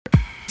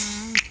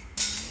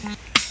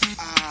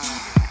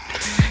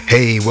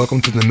Hey,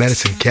 welcome to the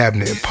Medicine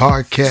Cabinet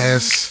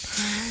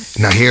Podcast.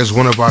 Now here's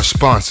one of our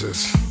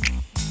sponsors,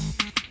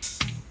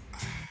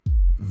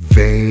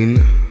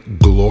 Vain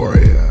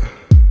Gloria.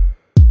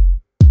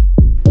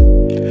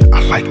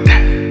 I like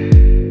that.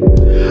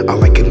 I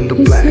like it in the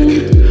black.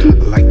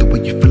 I like the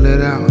way you fill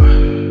it out.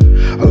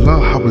 I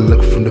love how we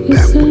look from the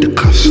back with the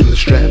cuffs and the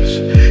straps.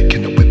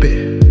 Can I whip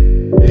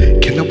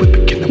it? Can I whip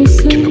it? Can I whip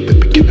it? Can I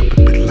whip it? Can I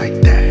whip it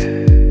like that?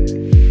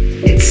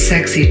 It's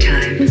sexy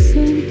time.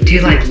 Do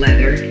you like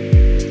leather?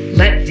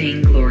 Let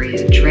Vain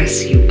Gloria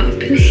dress you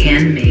up in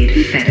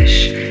handmade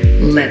fetish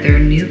leather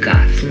new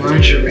goth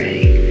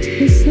lingerie.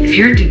 If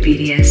you're into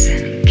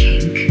BDSM and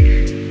kink,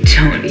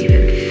 don't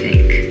even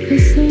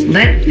think.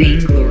 Let Vain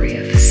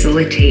Gloria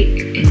facilitate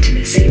your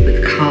intimacy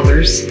with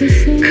collars,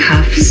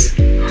 cuffs,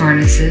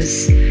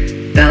 harnesses,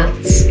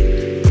 belts,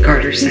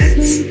 garter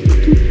sets.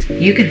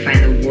 You can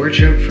find the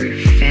wardrobe for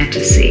your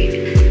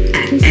fantasy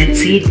at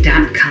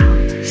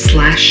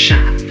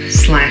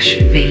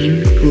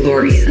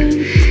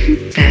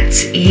etsy.com/shop/vaingloria.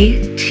 That's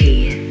etsy.com/shop/vaingloria.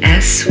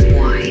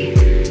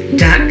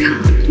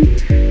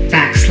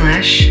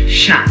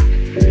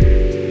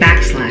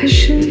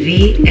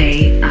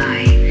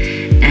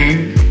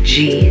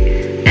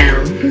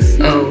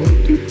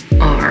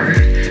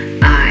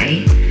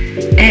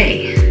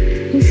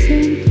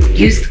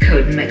 Use the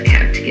code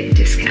MedCab to get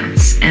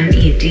discounts.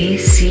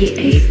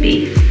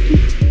 MEDCAB.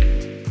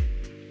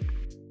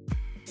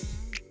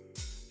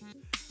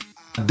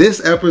 This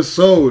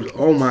episode,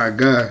 oh my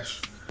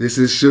gosh, this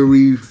is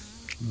Shareef,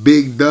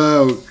 Big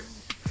Dog.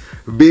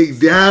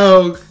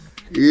 Yeah,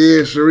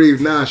 Shareef.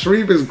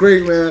 Shareef is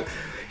great, man.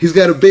 He's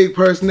got a big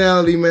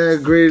personality,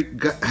 man. Great,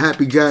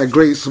 happy guy,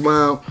 great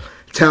smile,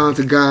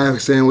 talented guy.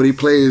 Saying when he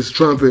plays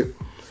trumpet,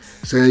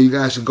 saying you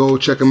guys should go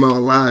check him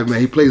out live, man.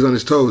 He plays on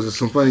his toes. It's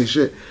some funny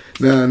shit.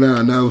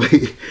 No,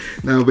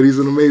 but he's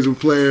an amazing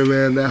player,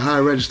 man. That high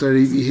register that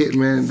he hit,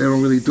 man, they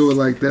don't really do it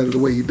like that the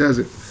way he does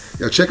it.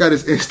 Yo, check out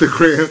his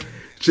Instagram.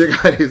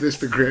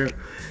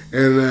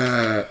 And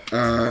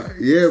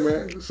yeah,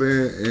 man,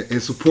 saying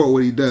and support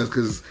what he does,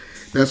 because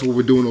that's what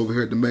we're doing over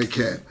here at the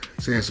MedCab,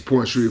 saying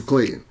supporting Shareef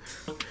Clayton.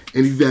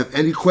 And if you have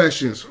any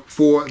questions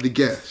for the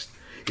guest,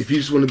 if you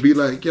just want to be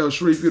like, yo,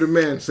 Shareef, you're the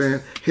man,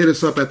 saying hit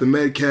us up at the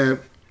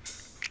MedCab,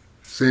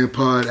 saying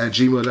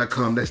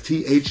pod@gmail.com. That's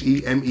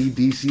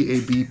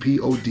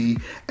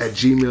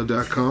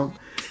THEMEDCABPOD@gmail.com.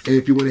 And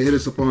if you want to hit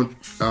us up on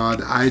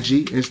the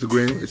IG,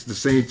 Instagram, it's the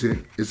same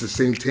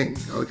thing.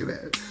 Oh, look at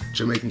that.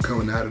 Jamaican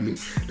coming out of me.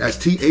 That's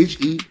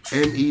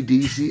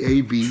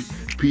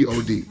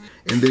THEMEDCABPOD.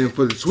 And then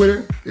for the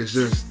Twitter, it's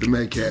just the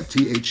MedCab.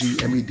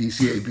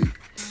 THEMEDCAB.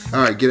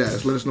 All right, get at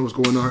us. Let us know what's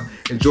going on.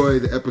 Enjoy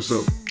the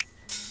episode.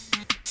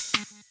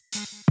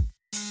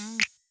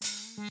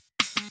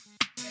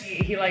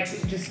 He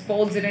just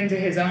folds it into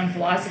his own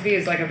philosophy.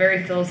 Is a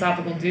very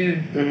philosophical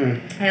dude.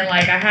 Mm-hmm. And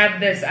I have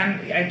this.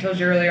 I told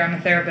you earlier I'm a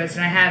therapist,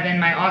 and I have in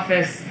my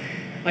office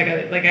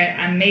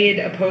I made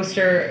a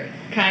poster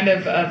kind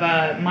of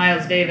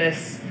Miles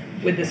Davis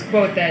with this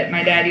quote that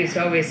my dad used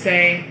to always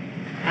say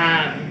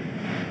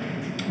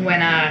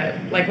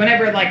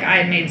whenever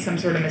I made some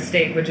sort of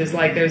mistake, which is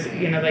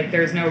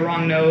there's no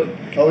wrong note.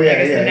 Oh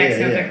yeah, the next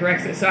note that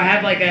corrects it. So I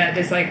have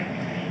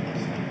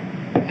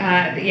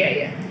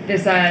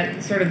this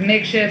sort of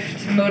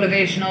makeshift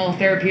motivational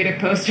therapeutic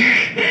poster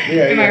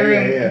in my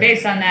room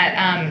based on that.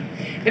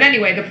 But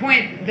anyway, the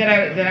point that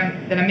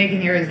I'm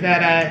making here is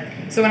that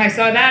so when I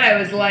saw that, I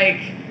was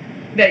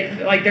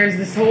there's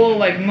this whole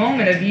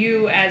moment of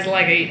you as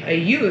a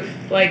youth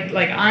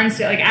on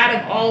stage, out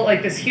of all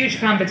this huge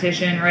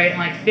competition, right?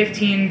 And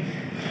 15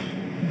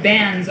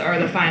 bands are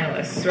the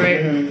finalists,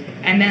 right? Mm-hmm.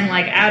 And then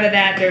out of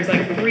that there's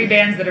 3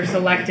 bands that are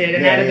selected,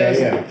 and out of those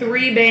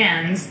 3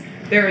 bands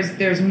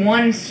there's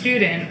one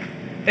student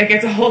that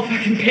gets a whole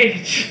fucking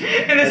page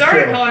in this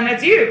article, and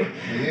that's you.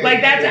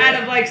 That's out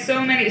of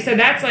so many. So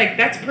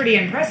that's pretty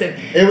impressive.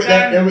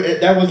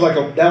 That was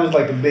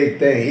a big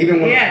thing.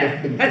 Even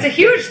when that's a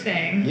huge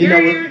thing.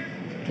 You're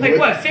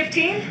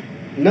 15?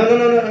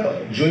 No.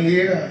 Junior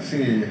year,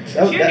 senior year.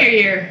 Junior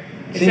year.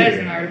 It says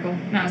in the article.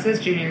 No, it says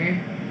junior year.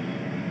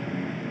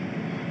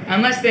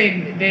 Unless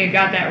they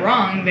got that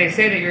wrong, they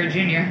say that you're a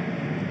junior.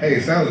 Hey,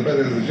 it sounds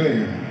better as a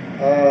junior.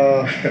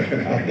 I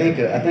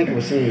think it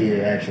was senior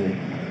year actually.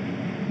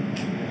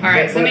 All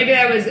right, so maybe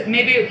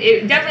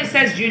it definitely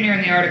says junior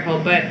in the article,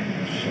 but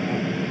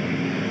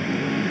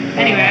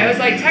anyway, I was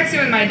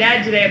texting with my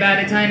dad today about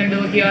it, telling him to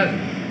look you up,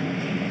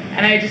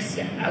 and I just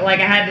I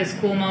had this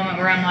cool moment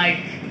where I'm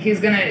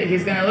he's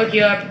gonna look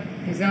you up,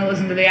 he's gonna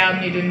listen to the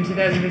album you did in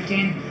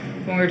 2015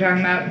 when we were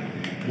talking about.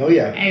 Oh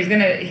yeah. And he's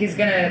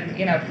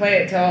gonna play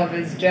it to all of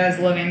his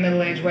jazz-loving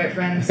middle-aged white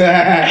friends. Cool.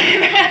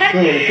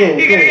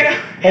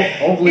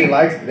 Hopefully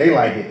they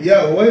like it.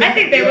 Yo, I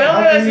think they will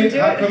listen to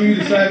it. How come you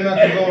decided not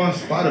to go on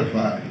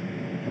Spotify?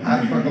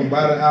 I fucking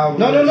buy the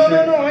album. No.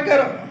 I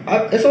got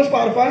it's on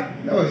Spotify.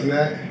 No, it's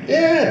not.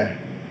 Yeah.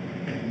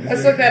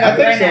 Let's look that up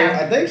right now.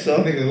 I think so.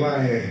 I think it's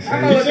lying.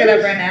 I'm gonna look it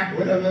up right now.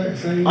 Whatever.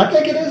 I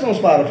think it is on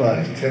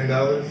Spotify.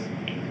 $10.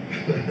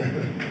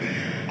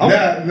 I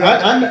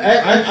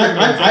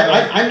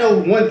know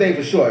one thing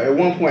for sure. At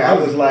one point, I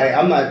was like,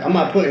 I'm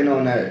not putting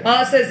on that.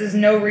 All it says is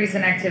no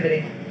recent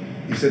activity.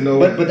 You said no.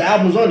 But the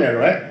album's on there,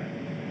 right?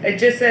 It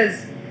just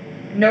says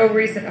no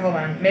recent. Hold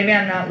on, maybe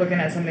I'm not looking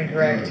at something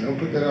correct. Don't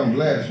put that on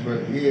blast,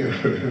 but yeah.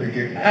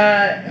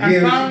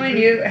 I'm following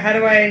you. How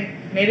do I?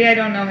 Maybe I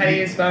don't know how to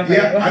use Spotify.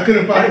 Yeah, I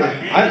couldn't find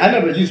it. I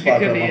never used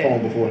Spotify on my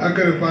phone before. I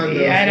couldn't find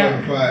it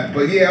on Spotify.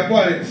 But yeah, I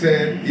bought it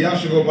saying, y'all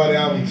should go buy the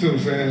album too,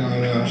 saying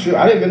on sure,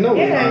 I didn't even know on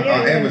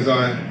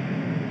Amazon.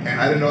 And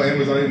I didn't know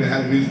Amazon even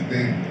had a music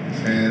thing.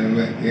 Saying,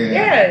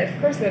 yeah, of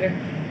course they do.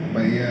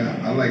 But yeah,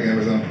 I like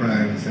Amazon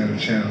Prime and saying the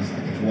channels. I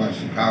get to watch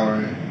The Power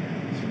and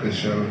some good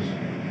shows.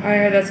 Oh, I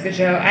heard that's a good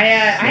show.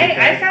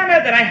 I found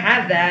out that I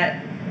have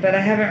that, but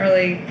I haven't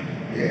really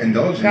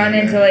gone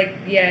into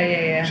like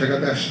Check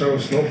out that show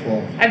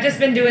Snowfall. I've just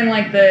been doing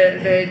like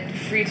the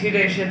free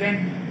 2-day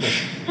shipping.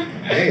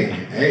 hey,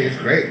 it's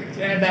great.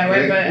 Doing it that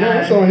way, but no,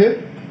 it's on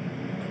here.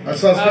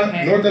 That's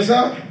North and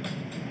South.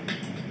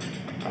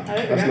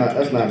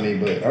 That's not me,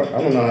 but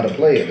I don't know how to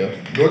play it though.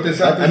 North and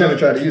South. I never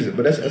tried to use it,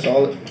 but that's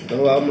all the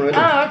whole album right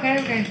there. Oh,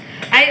 okay.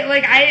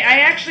 I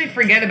actually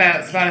forget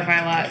about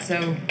Spotify a lot,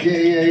 so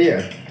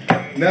yeah.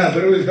 Nah,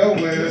 but it was dope,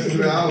 man. Listen to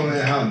the album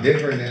and how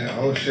different that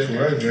whole shit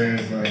was, man.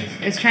 It's like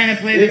it's trying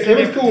to play this. It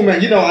was cool,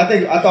 man. You know, I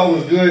thought it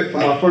was good for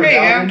my first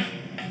album.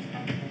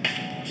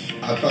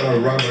 I thought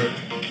of Robert.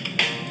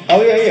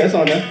 Oh yeah, it's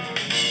on there.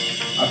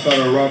 I thought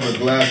of Robert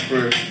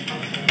Glasper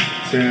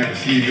saying I could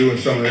see you doing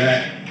some of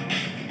that.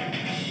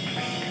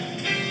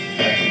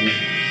 Actually.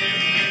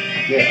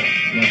 Yeah.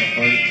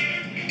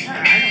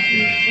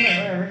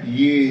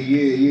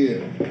 Yeah.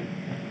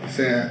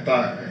 Saying I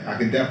thought I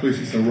could definitely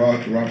see some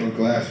Robert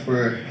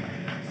Glasper,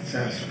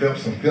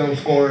 some film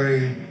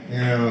scoring, you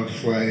know,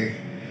 it's like,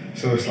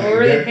 so it's like. What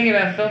were you thinking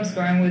about film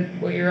scoring with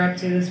what you're up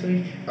to this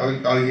week? Oh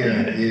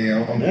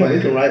yeah. I'm playing.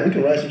 We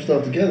can write some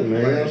stuff together,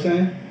 man. You know what I'm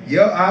saying?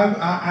 Yo,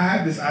 I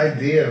have this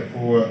idea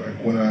for like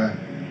when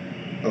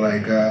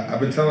I've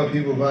been telling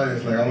people about it.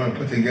 It's like I want to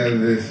put together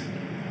this.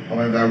 I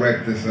want to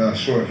direct this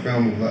short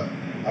film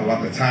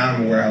about the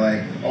time where I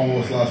like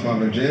almost lost my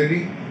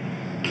virginity.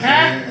 You know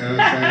what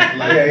I'm saying?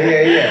 Like,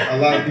 yeah. A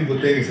lot of people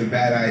think it's a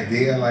bad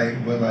idea,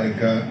 but I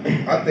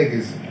think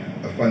it's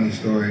a funny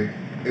story.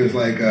 It was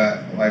like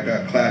a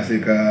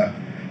classic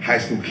high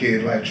school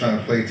kid like trying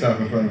to play tough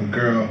in front of a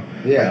girl.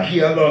 Yeah.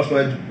 Like, I lost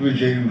my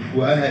virginity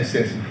before. I had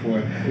sex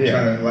before.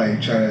 Yeah.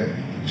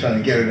 Trying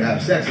to get her to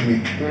have sex with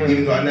me,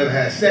 even though I never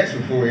had sex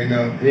before, you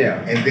know. Yeah.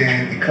 And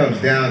then it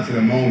comes down to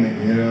the moment,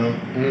 you know,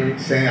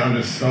 saying I'm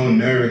just so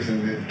nervous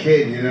as a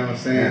kid, you know what I'm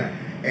saying?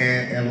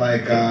 Yeah. And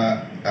like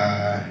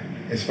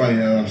it's funny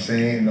that I'm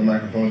saying the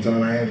microphone's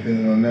on. I am feeling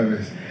a little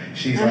nervous.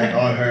 She's like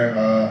on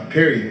her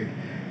period,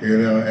 you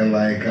know, and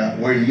like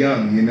we're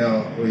young, you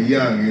know,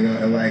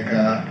 and like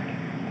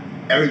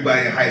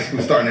everybody in high school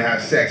starting to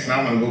have sex, and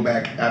I want to go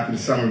back after the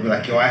summer and be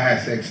like, yo, I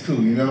had sex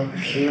too, you know.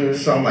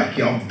 So I'm like,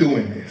 yo, I'm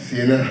doing this,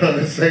 you know what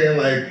I'm saying,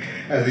 like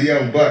as a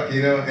young buck,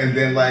 you know, and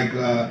then like.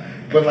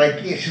 But like,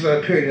 she's on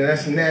a period, and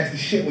that's some nasty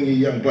shit when you're a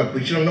young buck,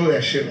 but you don't know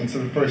that shit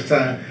until the first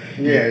time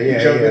you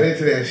jumping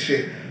into that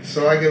shit.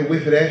 So I get a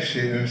whiff of that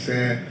shit, you know what I'm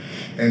saying?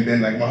 And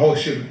then like my whole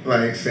shit,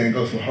 like saying,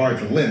 goes from hard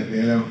to limp,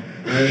 you know?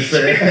 You know what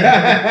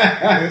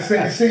I'm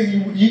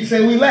saying? You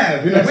say we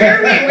laugh, you know what I'm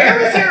saying?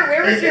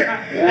 Where was your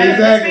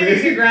exactly. This may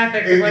be too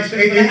graphic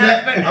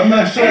questions. I'm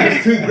not sure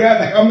it's too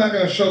graphic. I'm not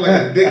going to show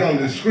like a dick on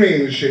the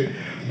screen and shit,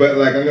 but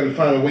like I'm going to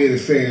find a way to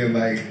say it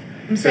like.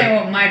 I'm saying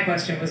what my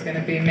question was going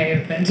to be may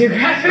have been too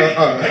graphic.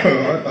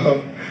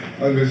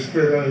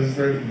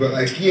 Understood. But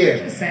like, yeah.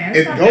 Just saying.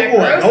 Go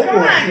for it. Come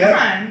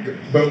on.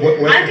 But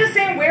I'm just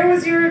saying, where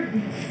was your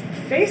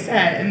face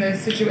at in the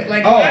situation?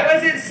 Like, why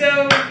was it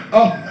so?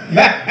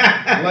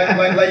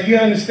 Like you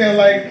understand?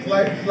 Like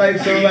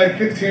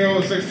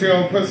 15-year-old,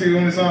 16-year-old pussy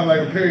when it's on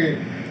like a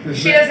period.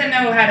 She doesn't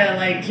know how to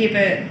like keep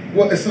it.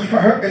 Well, it's for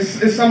her.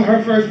 It's some of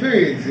her first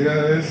periods. You know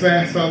what I'm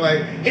saying? So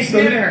like, it's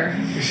new to her.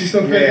 She's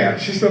still figuring.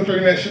 She's still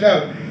figuring that shit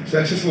out. So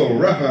that's just a little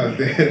rough out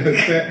there. You know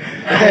what I'm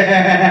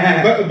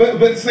saying?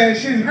 but saying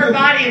she's her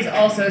body is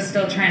also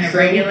still trying to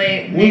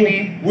regulate.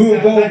 Maybe we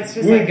were both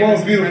beautiful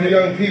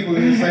young people.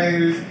 You know what I'm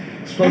saying?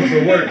 It's supposed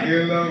to work.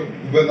 You know,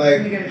 but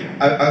like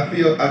I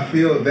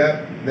feel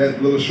that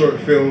little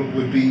short film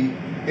would be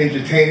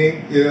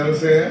entertaining. You know what I'm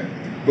saying?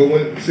 But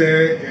whenever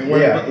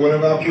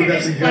I put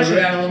that together, flesh it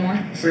out a little more.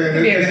 Saying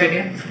could be a good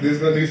idea. There's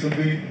gonna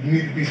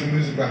need to be some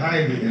music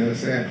behind it. You know what I'm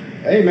saying?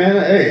 Hey man,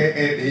 and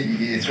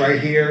it's right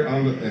here.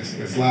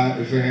 It's live.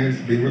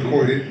 It's being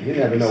recorded. You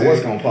never know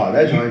what's gonna pop.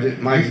 That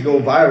joint might just go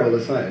viral or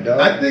something, dog.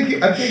 I think.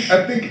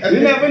 You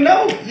never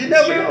know. You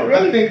never know.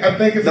 Really. I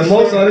think it's the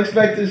most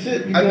unexpected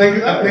shit. I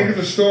think it's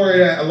a story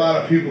that a lot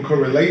of people could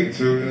relate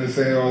to. You know what I'm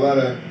saying? Or a lot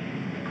of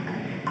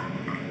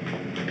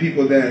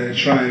people that are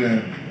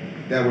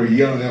that were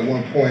young at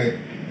one point,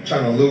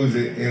 trying to lose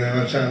it, you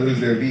know, trying to lose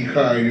their V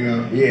card, you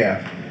know.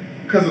 Yeah.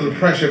 Because of the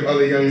pressure of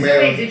other young males. So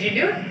wait, did you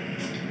do it?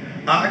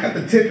 I got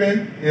the tip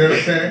in, you know what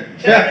I'm saying?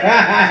 I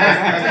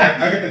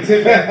got the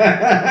tip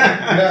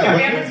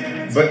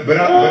in. chance. But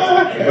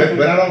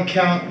I don't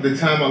count the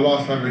time I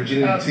lost my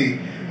virginity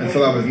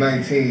until I was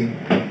 19,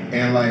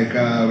 and like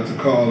what's it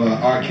called?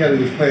 R. Kelly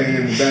was playing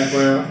in the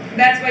background.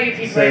 That's why you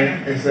keep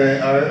playing. Is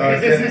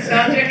this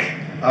nostalgic?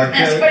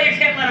 That's why you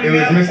can't let him go.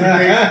 It was Mr.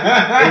 Biggs.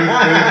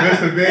 it was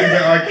Mr. Biggs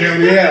and R.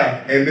 Kelly.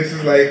 Yeah. And this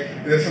is like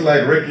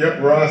Rick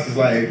Ross is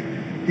like,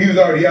 he was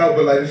already out,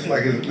 but like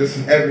this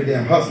is every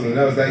damn hustling.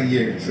 That was that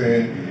year.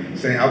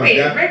 Saying I was. Wait,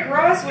 Rick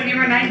Ross when you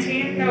were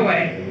 19? No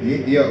way.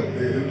 Yo.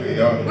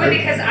 Wait,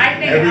 because I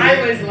think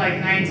I was like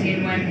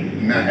 19 when.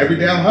 Nah, Every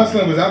Day I'm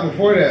Hustling was out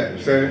before that.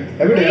 Saying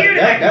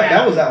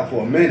that was out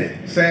for a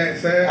minute. Saying.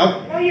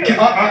 What year?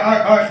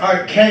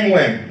 Kang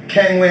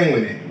Wang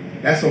with it.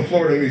 That's some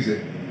Florida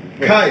music.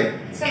 Kaya.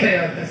 Somebody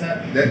look this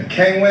up. That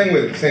Kang Wang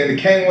with it. Saying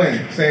the Kang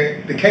Wang.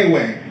 Saying the K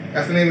Wang.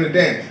 That's the name of the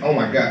dance. Oh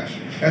my gosh.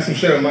 That's some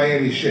shit of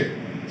Miami shit.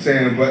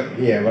 Saying, but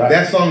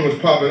that song was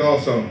popping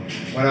also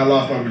when I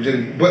lost my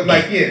virginity. But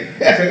like, but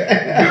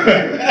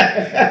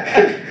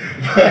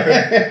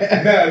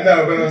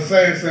I'm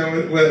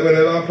saying, when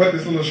it all put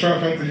this little short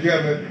film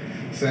together,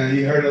 saying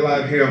you heard it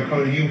live here, I'm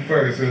coming to you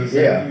first, and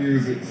saying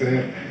music,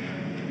 saying,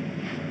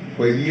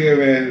 but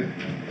man,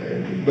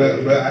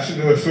 but I should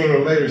do it sooner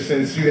or later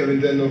since you haven't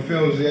done no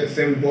films yet.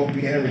 Saying we both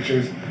be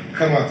amateurs,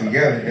 come out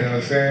together. You know what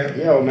I'm saying?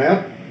 Yo,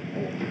 man.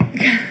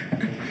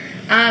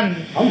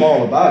 I'm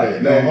all about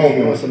it. No homo.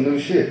 You want some new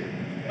shit?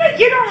 No,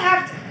 you don't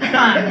have to.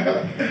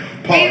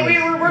 Come on. we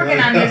were working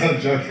on this.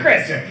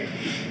 Chris,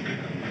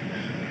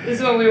 this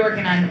is what we're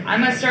working on. I'm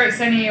going to start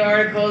sending you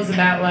articles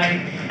about,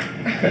 like,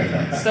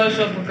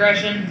 social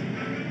progression.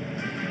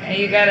 And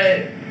you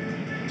gotta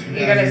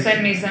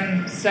send me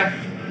some stuff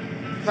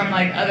from,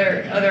 like,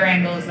 other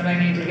angles that I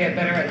need to get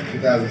better at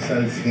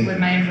 2017 with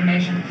my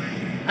information.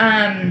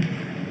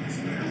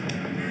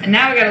 And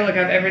now we gotta look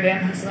up Every Day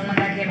I'm Hustling when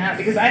that came out,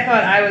 because I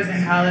thought I was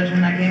in college when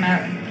that came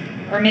out,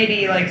 or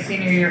maybe like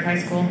senior year of high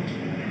school.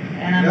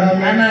 And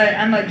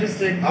I'm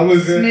just a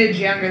smidge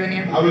younger than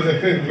you. I was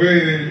in 5th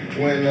grade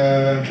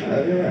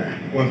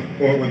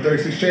when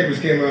 36 Chambers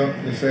came out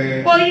and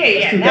saying. Well,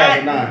 yeah,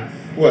 2009.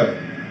 What?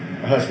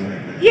 Hustling.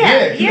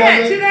 Yeah,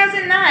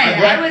 2009.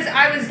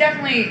 I was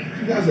definitely.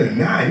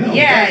 2009. No.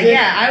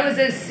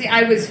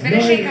 I was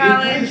finishing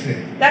college.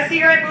 That's the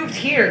year I moved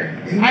here.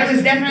 I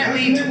was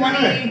definitely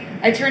 20.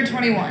 I turned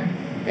 21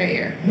 that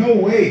year. No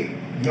way.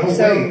 You've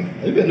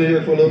been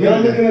here for a little bit. Y'all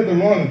looking at the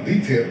wrong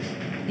details.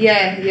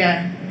 Yeah.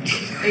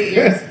 8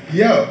 years.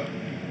 Yo.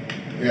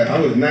 Yeah, I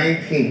was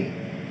 19.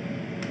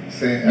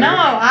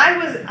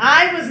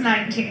 I was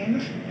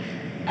 19.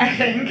 I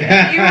think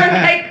you were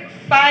like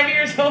 5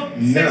 years old.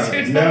 No.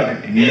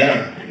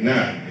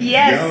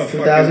 Yes.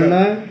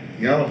 2009.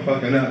 Y'all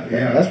fucking up.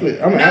 Yeah. That's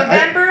what.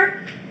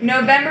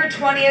 November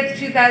 20th,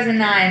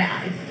 2009.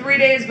 3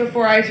 days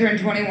before I turned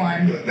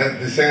 21.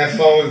 The same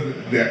song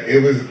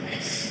was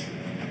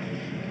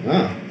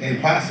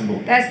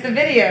impossible. That's the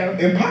video.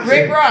 Impossible.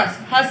 Rick Ross,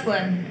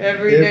 hustling.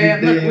 Every day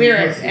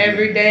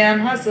I'm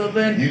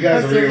hustling. You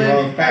guys are reading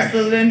wrong facts.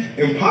 Hustling.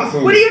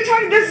 Impossible. What are you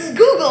talking? This is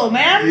Google,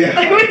 man. Yeah.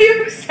 Like, what are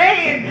you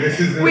saying?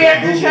 We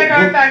have to check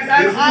our facts.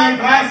 I'm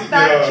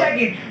fact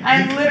checking.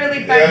 I'm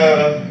literally fact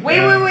checking. Wait.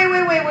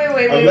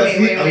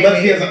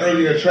 Unless he has an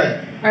earlier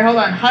track. All right, hold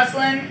on.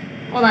 Hustling.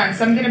 Hold on.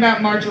 Something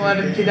about March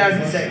 11th,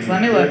 2006.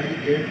 Let me look.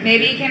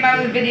 Maybe he came out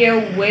with a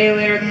video way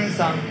later than the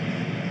song.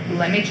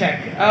 Let me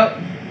check. Oh,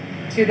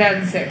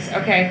 2006.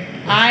 Okay.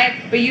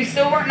 But you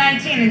still weren't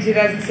 19 in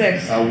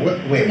 2006.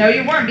 Wait. No,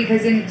 you weren't,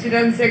 because in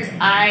 2006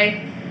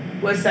 I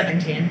was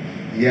 17.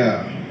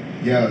 Yeah.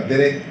 Then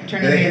it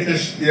hit the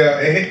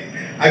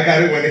I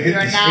got it when it hit the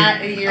streets. You're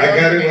not a year I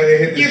got it when it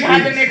hit the streets. You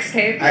had the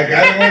mixtape. I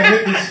got it when it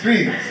hit the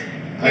streets.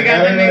 I got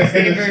the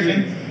mixtape version.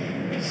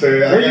 So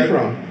where are you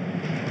from?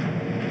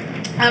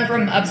 I'm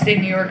from upstate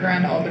New York,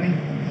 around Albany.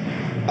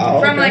 Oh,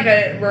 from like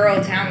a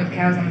rural town with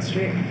cows on the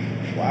street.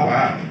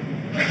 Wow.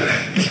 Could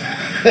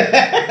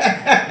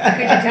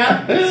you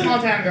tell? Small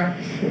town girl.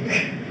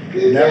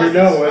 You never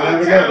know.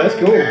 That's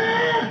cool.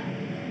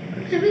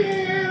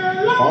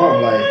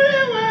 Farm life.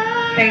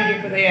 Thank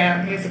you for the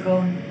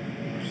musical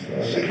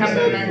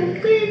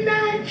accompaniment.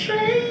 Midnight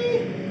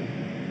train.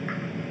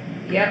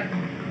 Yep.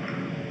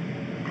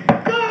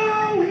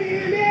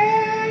 Going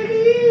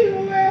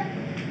anywhere.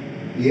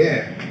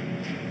 Yeah.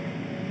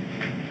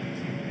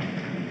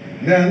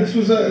 Now this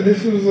was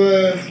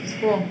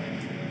cool.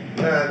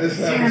 Nah, this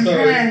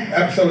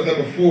episode was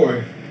number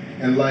 4,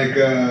 and like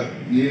the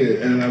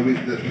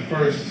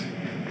first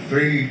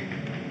 3,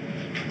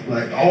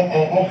 like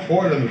all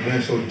 4 of them have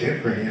been so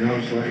different, you know.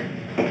 It's like,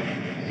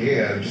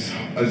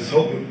 I just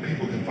hope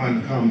people can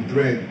find the common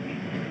thread.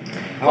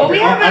 Well, we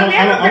have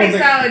a pretty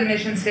solid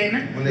mission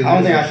statement. I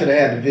don't think I should have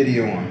had the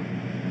video on.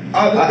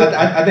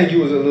 I think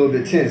you was a little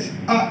bit tense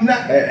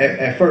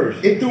at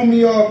first. It threw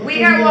me off.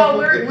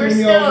 We're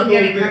still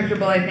getting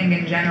comfortable, I think,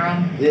 in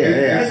general.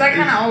 Yeah. Because I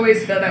kind of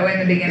always feel that way in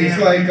the beginning. It's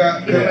like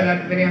without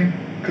the video.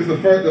 Because the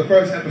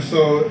first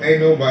episode, ain't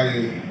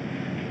nobody.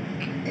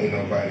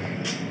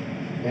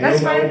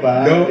 That's fine.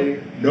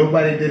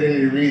 Nobody did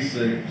any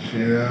research,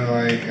 you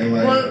know,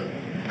 Well,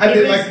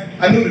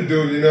 I knew the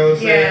dude, you know what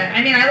I'm saying? Yeah,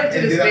 I mean, I looked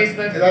at his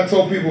Facebook. And I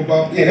told people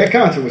about... Yeah, that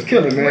content was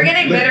killing, man. We're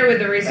getting better with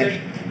the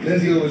research.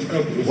 Lindsay always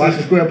comes to Watch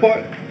the Square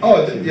Park?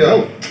 Oh,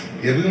 yo.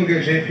 Yeah, we're going to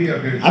get JP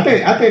up here. I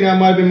think that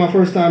might have been my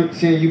first time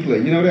seeing you play.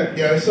 You know that?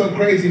 Yeah, it's so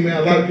crazy, man.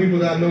 A lot of people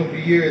that I know for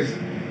years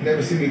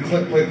never see me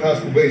play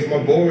classical bass.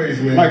 My boys,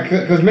 man. Like,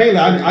 because mainly,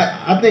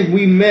 I think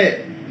we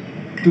met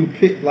through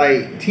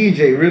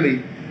TJ,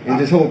 really, and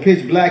this whole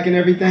Pitch Black and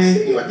everything. I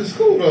see you at the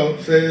school, though,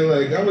 saying,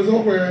 like, I was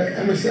over at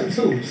MSM,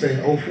 too,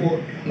 saying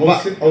 04,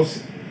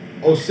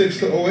 06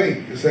 to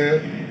 08,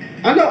 saying.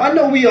 I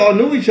know we all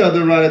knew each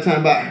other around that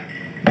time, but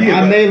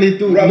I mainly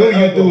knew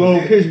you through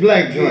old Pitch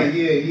Black joint.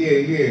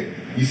 Yeah.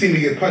 You see me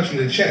get punched in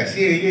the chest.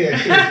 Yeah,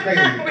 shit was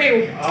crazy.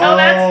 Wait, tell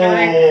that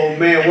story. Oh,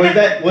 man, was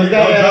that Don't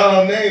drop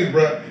no names,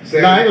 bro. Nah,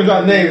 I ain't gonna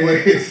drop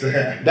names.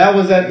 That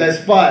was at that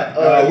spot.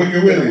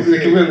 Wicked Willis.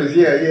 Wicked Willis,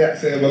 yeah.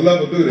 Saying, my love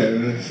will do that, you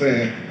know what I'm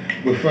saying?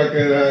 But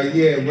fucking,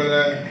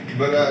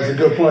 but That's a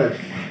good point.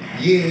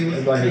 Yeah, it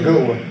was like a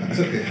good one. It's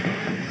okay.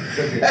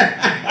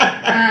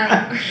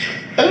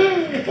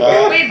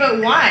 Wait,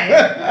 but why?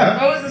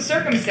 What was the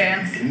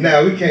circumstance?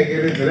 No, we can't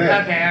get into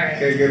that. Okay, all right.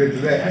 Can't get into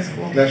that. That's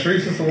cool. Now,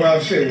 Shareef said some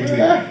wild shit with me.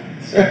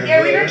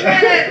 Yeah, we've been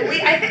trying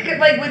to. I think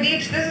like with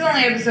each. This is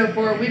only episode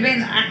 4. We've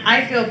been.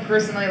 I feel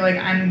personally like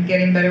I'm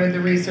getting better with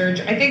the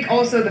research. I think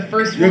also the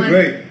first You're one.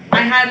 Great.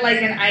 I had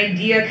like an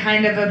idea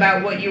kind of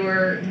about what you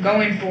were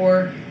going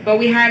for, but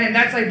we hadn't.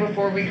 That's like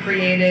before we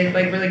created,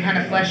 like really kind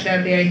of fleshed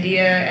out the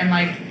idea and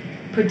like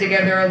put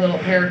together a little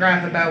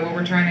paragraph about what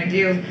we're trying to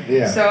do.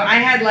 Yeah. So I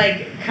had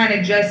like kind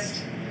of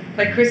just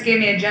like Chris gave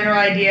me a general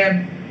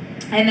idea,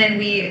 and then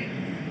we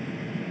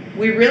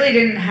really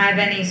didn't have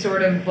any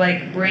sort of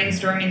like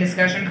brainstorming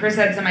discussion. Chris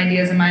had some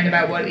ideas in mind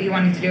about what he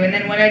wanted to do, and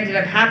then what ended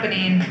up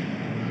happening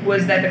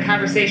was that the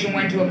conversation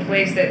went to a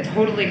place that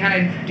totally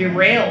kind of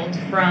derailed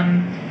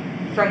from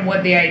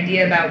what the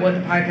idea about what the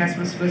podcast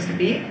was supposed to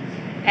be.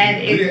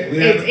 And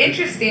it's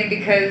interesting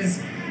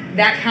because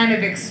that kind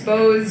of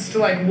exposed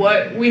like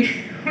what we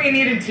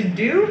needed to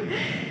do,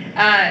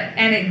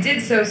 and it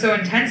did so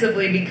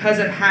intensively because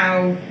of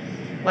how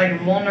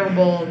like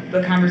vulnerable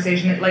the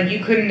conversation. Like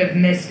you couldn't have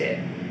missed it,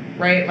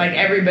 right? Like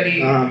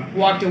everybody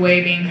walked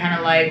away being kind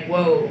of like,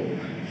 whoa.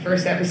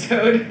 First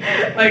episode,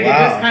 like wow. It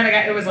just kind of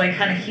got. It was like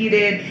kind of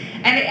heated,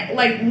 and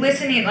like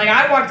listening. Like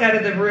I walked out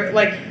of the room.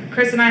 Like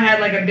Chris and I had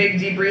like a big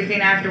debriefing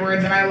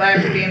afterwards, and I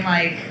left being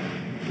like,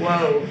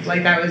 "Whoa!"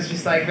 Like that was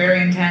just like very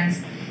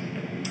intense.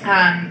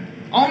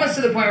 Almost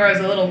to the point where I was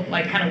a little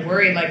like kind of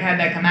worried, like had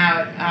that come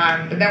out.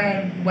 But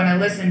then when I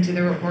listened to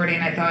the recording,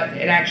 I thought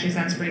it actually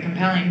sounds pretty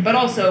compelling. But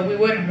also, we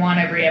wouldn't want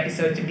every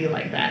episode to be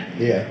like that.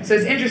 Yeah. So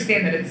it's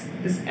interesting that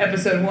this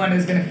episode 1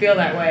 is going to feel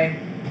that way.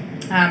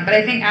 But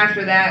I think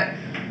after that.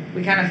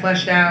 We kind of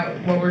fleshed out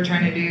what we're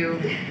trying to do.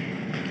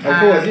 Of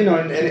course, you know,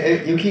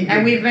 and you keep.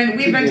 And we've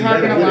been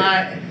talking a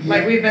lot.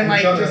 Like we've been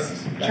like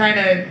just trying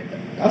to.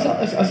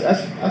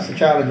 That's a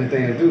challenging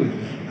thing to do,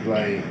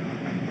 like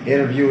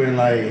interviewing,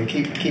 like and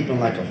keeping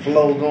like a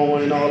flow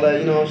going and all that.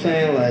 You know what I'm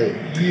saying? Like.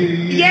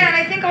 Yeah, and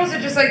I think also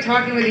just like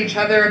talking with each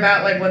other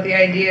about like what the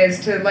idea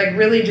is to like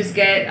really just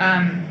get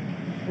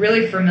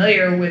really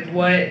familiar with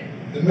what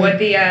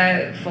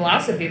the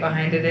philosophy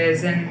behind it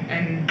is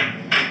and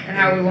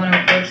how we want to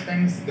approach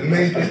things. The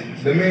main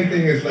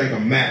thing is like a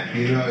map,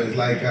 you know. It's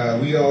like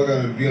we all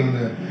gotta be on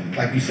the,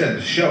 like you said,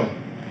 the show.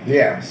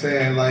 Yeah.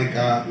 Saying like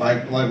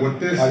what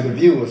this, like the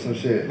View or some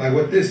shit. Like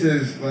what this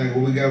is, like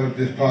what we got with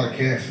this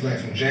podcast is like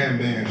some jam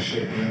band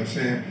shit. You know what I'm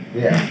saying?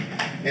 Yeah.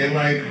 And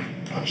like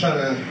I'm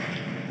trying to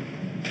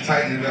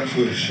tighten it up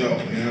to the show.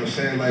 You know what I'm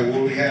saying? Like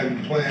what we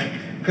have planned.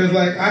 Cause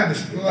like I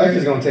just like it's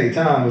just gonna take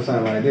time with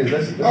something like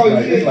this. It's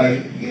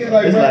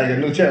like a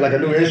new check, like a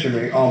new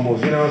instrument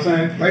almost. You know what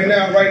I'm saying? Right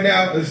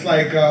now it's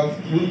like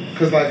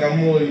cause like I'm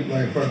only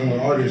like fucking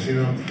with artists, you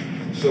know.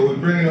 So we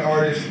bring in the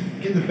artists,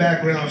 get the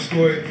background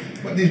story,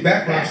 but these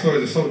background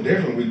stories are so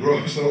different. We grow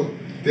up so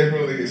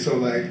differently. So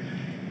like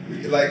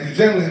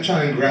generally I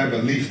try and grab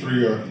at least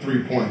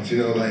 3 points. You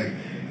know, like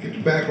get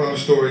the background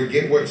story,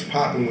 get what's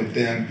popping with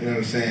them. You know what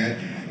I'm saying?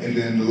 And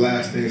then the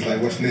last thing is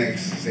like, what's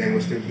next? Saying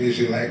what's the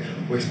vision, like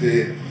what's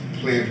the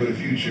plan for the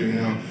future, you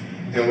know?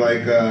 And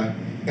like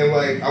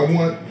I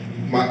want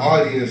my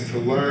audience to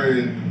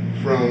learn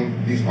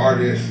from these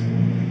artists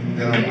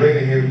that I'm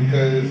bringing here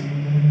because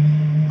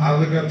I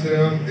look up to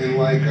them and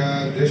like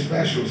they're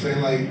special.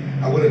 Saying like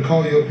I wouldn't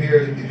call you up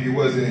here if you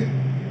wasn't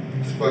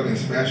fucking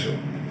special.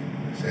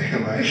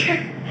 Saying like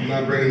I'm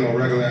not bringing no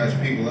regular ass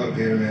people up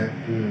here,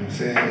 man.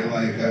 Saying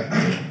like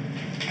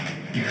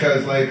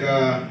because like.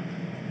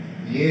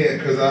 Yeah,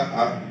 cause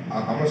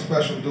I'm a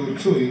special dude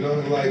too, you know,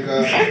 and like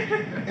that's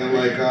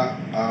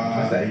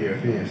that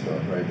European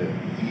stuff right there.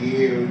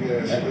 Yeah,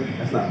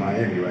 that's not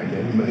Miami right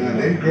there.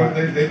 Nah,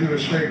 they do the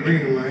straight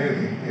green in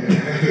Miami.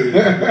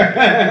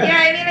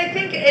 Yeah, I mean, I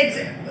think it's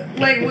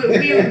like we.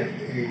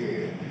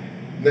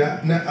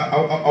 Now,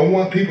 I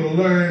want people to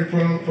learn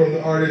from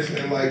the artists,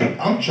 and like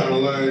I'm trying to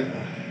learn.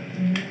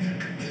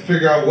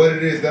 Figure out what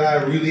it is that I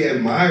really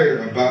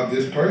admire about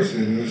this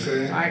person. You know what I'm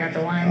saying? I got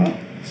the line.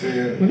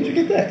 Where did you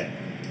get that?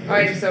 Oh,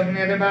 you just opened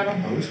the other bottle?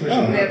 Oh, we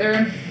switching the other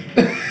one.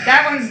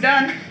 That one's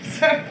done.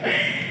 So,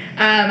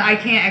 I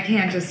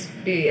can't just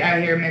be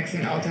out here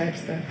mixing all types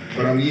of stuff.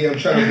 But I'm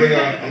trying to bring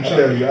out. I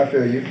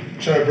feel you.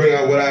 Trying to bring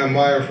out what I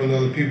admire from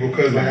other people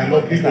because like I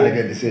know people. It's not a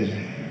good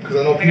decision. Because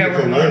I know people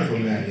can learn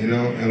from that, you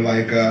know, and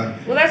like.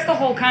 Well, that's the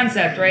whole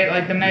concept, right?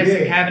 Like the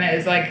medicine cabinet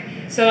is like.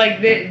 So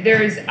like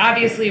there's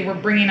obviously we're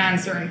bringing on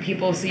certain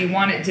people, so you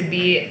want it to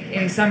be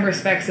in some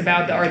respects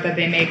about the art that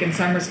they make, in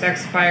some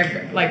respects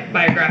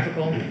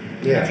biographical.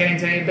 Yeah. Getting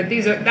to it, but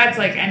that's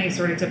like any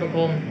sort of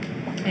typical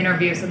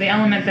interview. So the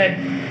element that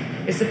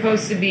is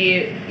supposed to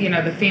be, you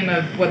know, the theme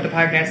of what the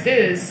podcast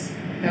is,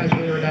 that was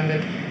really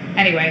redundant.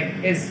 Anyway,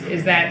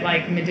 is that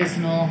like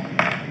medicinal?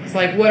 It's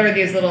like what are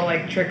these little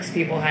like tricks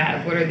people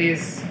have? What are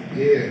these?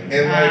 Yeah,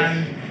 and like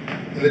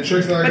and the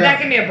tricks that I got. But that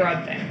can be a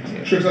broad thing.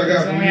 Tricks I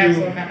got from you.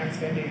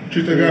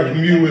 Tricks I got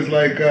from you is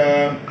like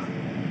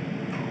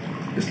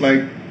it's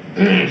like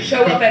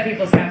show up at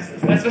people's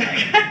houses. That's what I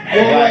got.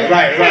 Well,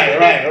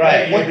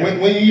 right.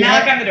 When you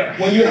knock on the door.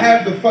 When you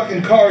have the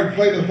fucking card,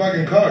 play the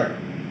fucking card.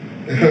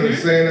 You know what I'm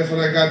saying? That's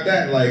when I got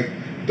that. Like,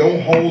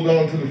 don't hold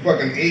on to the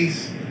fucking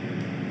ace.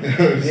 You know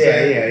what I'm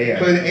saying? Yeah.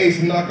 Play the ace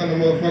and knock on the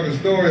motherfucker's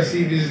door and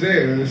see if he's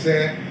there. You know what I'm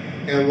saying?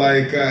 And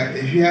like,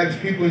 if you have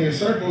these people in your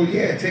circle,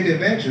 yeah, take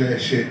advantage of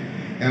that shit.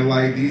 And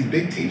like these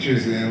big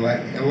teachers and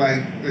like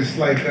it's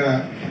like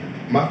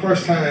my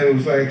first time it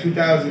was like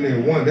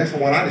 2001. That's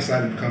when I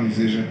decided to become a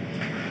musician.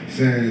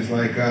 Saying it's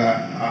like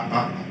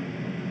I'm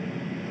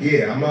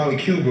out in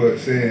Cuba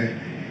saying,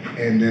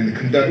 and then the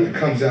conductor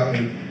comes out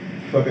in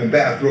fucking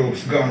bathrobe,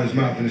 cigar in his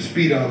mouth, and a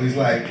speedo. He's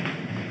like,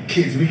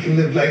 "Kids, we can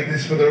live like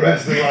this for the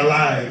rest of our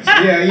lives."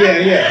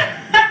 Yeah.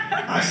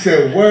 I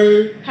said,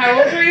 "Word." How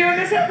old were you when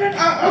this happened?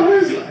 I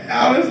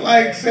was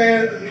like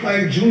saying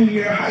like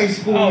junior high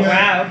school. Oh, man.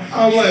 wow.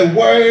 I'm like,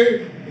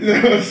 "Word." You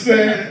know what I'm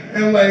saying?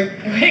 And I'm like,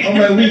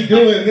 we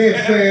doing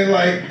this, saying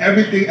like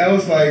everything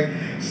else, like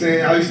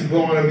saying I used to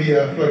go on to be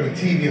a fucking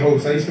TV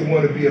host. I used to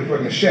want to be a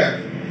fucking chef.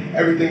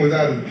 Everything was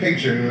out of the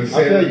picture. You know what I'm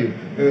saying? I feel you. You know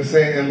what I'm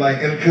saying? And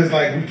like, and because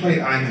like we played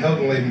Ein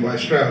Heldenleben by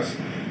Strauss,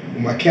 who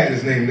my cat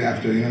is named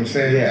after. You know what I'm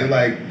saying? Yeah. And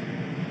like,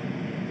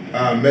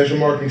 Measure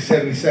Marking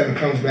 77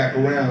 comes back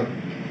around,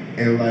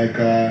 and like,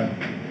 I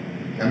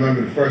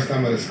remember the first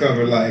time I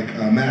discovered like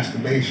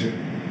masturbation.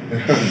 You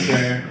know what I'm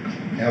saying?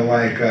 And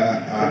like,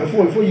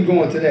 before you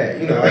go into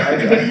that, you know,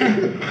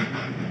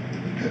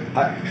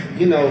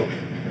 you know,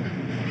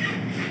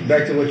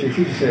 back to what your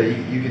teacher said,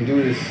 you can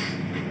do this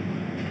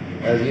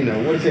as, you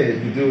know, what he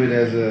said, you do it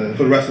as a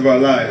for the rest of our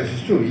lives.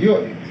 It's true.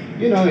 You're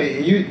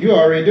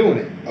already doing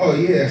it. Oh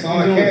yeah, that's all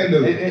I can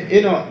do.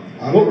 You know,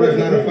 I'm a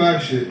 9 to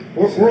 5 shit.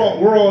 We're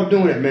all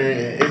doing it,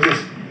 man.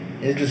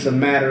 It's just a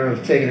matter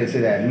of taking it to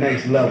that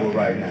next level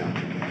right now.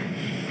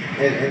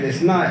 And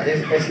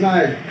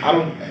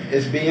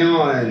it's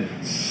beyond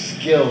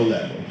skill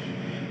level.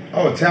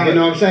 Oh, talent. You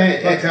know what I'm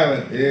saying?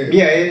 Talent, yeah.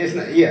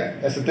 Yeah,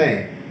 that's the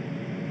thing.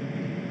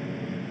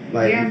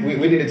 Like, we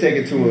need to take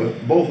it to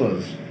both of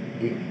us.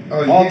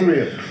 All three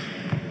of us.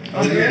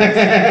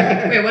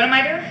 Wait, what am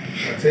I doing?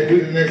 I'll take you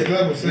to the next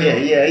level, so.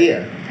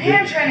 Yeah. I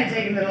am trying to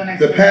take him to the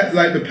next level.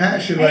 The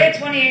passion. I hit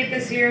 28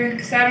 this year.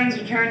 Saturn's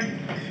return.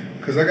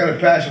 Because I got a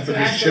passion for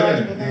just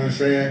chilling. You know what I'm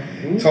saying?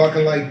 Mm-hmm.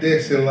 Talking like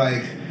this and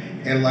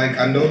like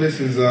I know this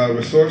is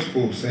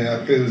resourceful. Saying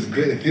I feel it's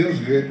good. It feels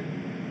good.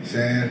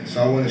 Saying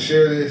so I want to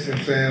share this. I'm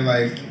saying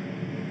like,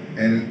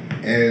 and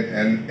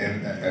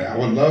I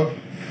would love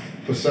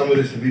for some of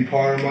this to be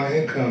part of my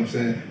income.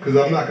 Saying because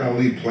I'm not gonna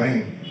leave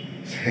playing.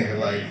 Saying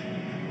like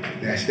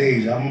that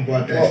stage. I'm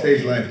about that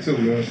stage life too. You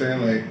know what I'm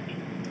saying? Like,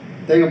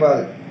 think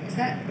about it. What's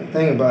that?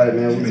 Think about it,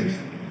 man.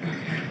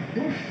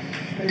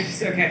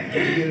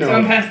 Okay. You know, so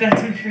I'm past that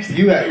time first.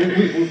 You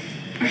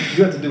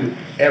have to do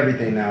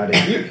everything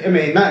nowadays.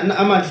 I'm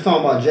not just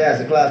talking about jazz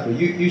and classical.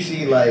 You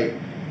see like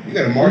you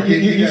got a market.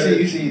 You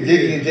see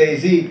Diddy and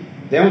Jay-Z.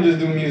 They don't just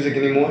do music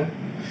anymore.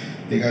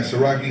 They got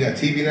Ciroc. You got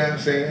TV now.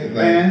 Saying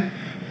like man.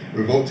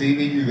 Revolt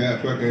TV. You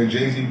got fucking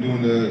Jay-Z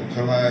doing the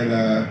Collide.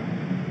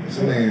 What's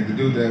his name? The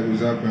dude that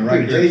was up and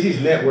right. Jay-Z's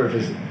net worth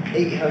is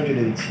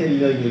 $810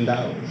 million.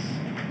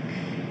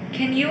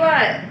 Can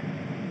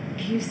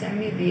you send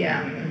me the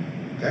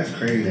That's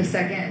crazy. The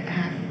second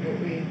half of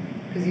what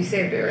because you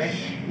saved it, right?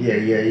 Yeah.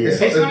 It's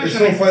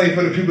so funny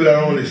for the people that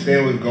don't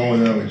understand what's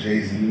going on with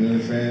Jay-Z. You know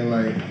what I'm saying?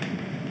 Like,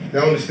 they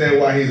don't understand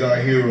why he's our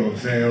hero.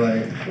 Saying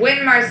like,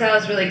 Wynton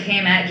Marsalis really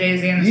came at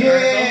Jay-Z in this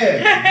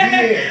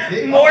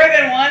article. More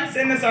than once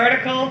in this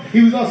article.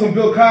 He was on some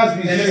Bill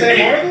Cosby shit. In the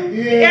same article?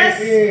 Yes.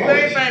 Let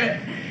me find it.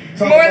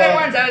 More than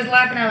once. I was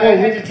laughing out loud. I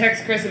had to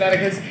text Chris about it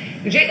because,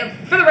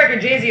 for the record,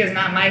 Jay-Z is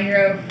not my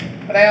hero,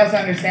 but I also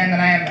understand that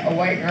I am a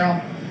white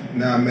girl.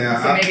 Nah, man.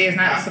 So maybe it's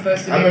not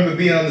supposed to be. I remember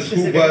being on the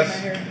school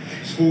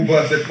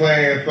bus. They're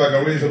playing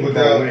fucking Reasonable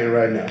Doubt.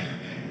 Right now.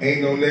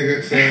 Ain't no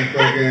nigga saying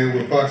fucking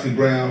with Foxy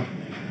Brown.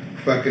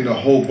 Fucking the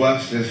whole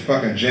bus just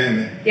fucking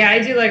jamming. Yeah, I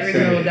do like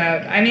Reasonable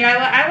Doubt. I mean,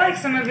 I like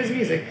some of his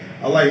music.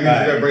 I like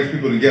music that brings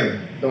people together.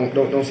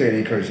 Don't say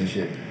any cursing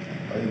shit.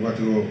 Are you about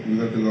to go? You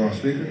have to go on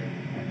speaker.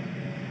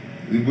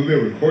 We've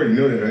been recording.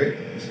 You know that, right?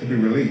 This could be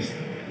released.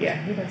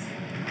 Yeah, he does.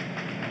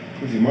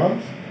 Who's your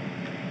mom's?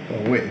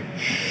 Oh, wait.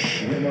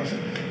 Wait,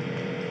 Marcellus.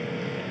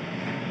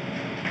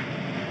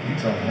 You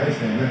talking? I ain't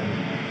saying nothing.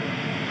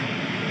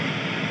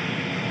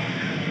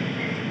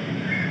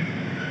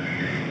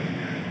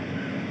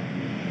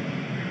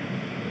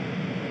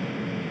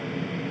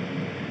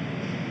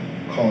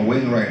 Calling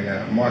waiting right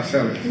now.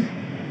 Marcellus.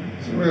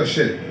 It's real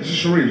shit. This is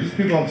Shareef. This is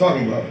people I'm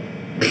talking about.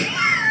 These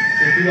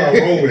people I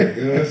roll with.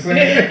 You know what I'm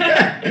saying?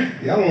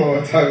 Y'all don't know what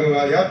I'm talking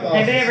about. Y'all thought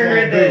Have they ever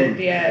heard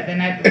the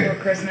Night Before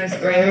Christmas,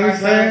 Brandon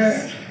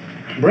Marcellus?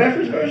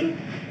 Bradford's version?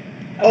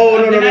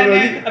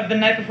 Of the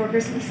Night Before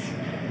Christmas.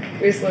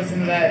 We used to listen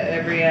to that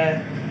every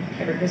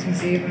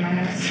Christmas Eve in my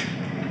house.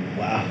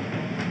 Wow.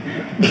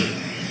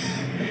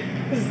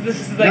 This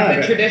is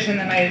like the tradition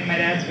that my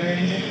dad's very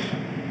into.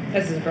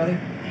 That's his brother.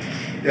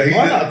 Yeah, he's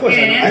of course I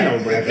know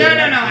Bradford. No.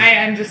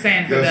 I'm just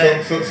saying for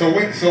so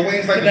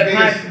Wayne's like the the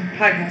biggest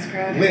podcast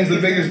crowd. Wayne's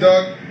the biggest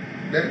dog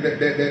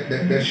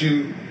that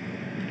you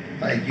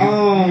like you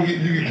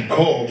can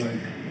call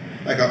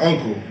like an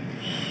uncle.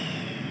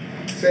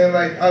 Saying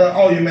like out of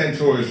all your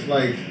mentors,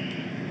 like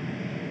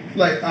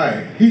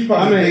alright, he's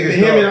probably the biggest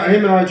dog.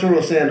 Him and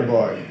Arturo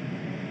Sandoval.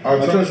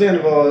 Arturo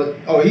Sandoval.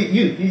 Oh,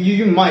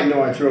 you might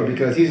know Arturo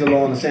because he's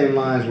along the same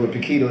lines with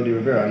Paquito de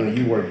Rivera. I know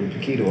you work with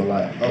Paquito a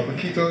lot. Oh,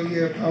 Paquito,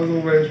 yeah, I was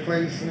over at his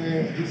place,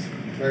 man. He's a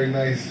very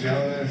nice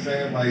gentleman. I'm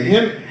saying like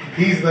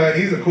he's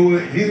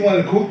one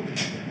of the cool.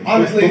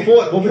 Honestly,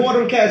 before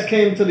them cats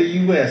came to the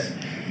U.S.,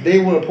 they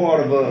were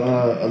part of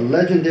a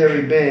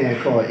legendary band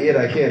called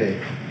Irakere.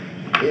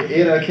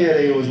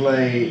 Irakere was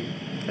like.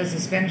 That's the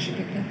Spanish you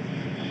picked up.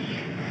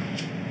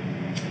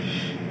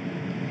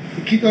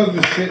 Paquito's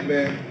the shit,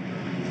 man.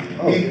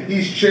 Oh,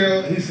 he's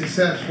chill, he's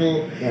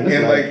successful, and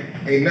like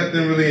ain't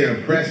nothing really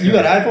impressive. You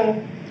got an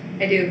iPhone?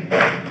 I do.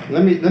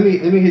 Let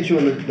me hit you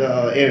on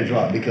the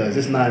airdrop because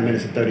it's 9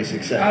 minutes and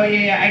 36 seconds. Oh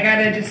yeah. I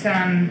gotta just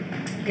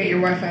get your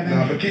Wi-Fi.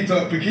 No,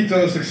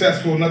 Paquito is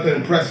successful, nothing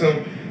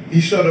impressive.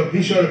 He showed up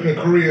in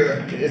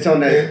Korea. It's on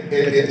that.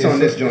 It's on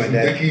this joint.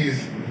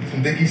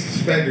 Some Dickies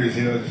suspenders,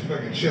 you know, just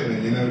fucking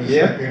chilling, you know,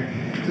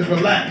 just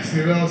relax.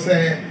 You know what I'm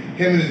saying?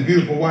 Him and his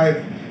beautiful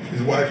wife.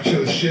 His wife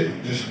chill as shit,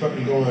 just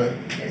fucking going.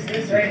 Is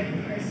this right,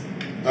 Chris?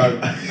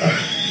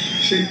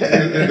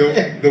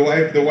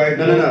 The wife.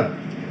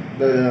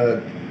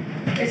 No.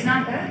 It's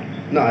not that.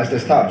 No, it's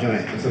this top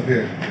joint. It's up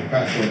here. The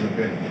password's up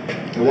here.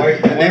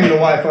 The name of the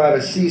Wi-Fi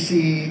is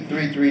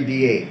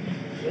CC33D8.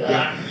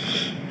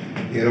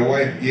 The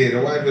wife is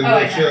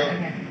real chill,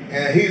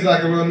 and he's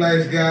like a real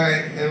nice guy,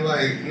 and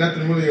like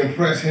nothing really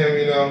impressed him,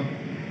 you know,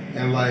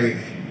 and like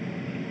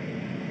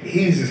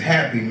he's just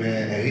happy,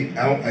 man, and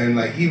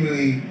he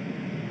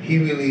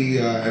really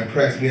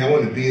impressed me. I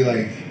want to be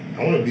like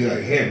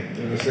him.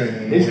 You know what I'm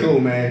saying? He's cool,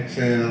 man.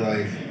 Saying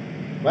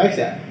like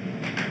that.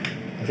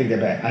 I take that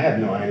back. I have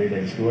no idea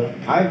that he's cool.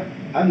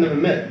 I've never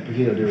met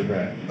Paquito de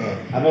Rivera.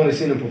 I've only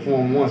seen him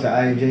perform once at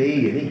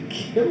INJE, and he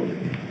killed it.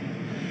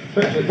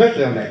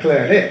 Especially on that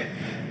clarinet.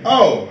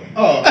 Oh.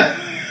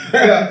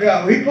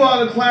 yeah. He pulled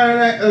out the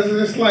clarinet.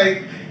 It's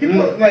like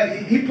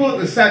he pulled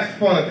the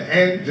saxophone at the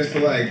end just to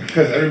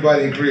because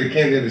everybody in Korea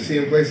came there to see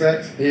him play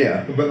sax.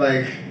 Yeah.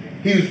 But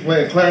he was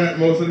playing clarinet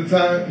most of the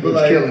time. But he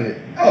was killing it.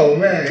 Oh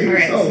man, he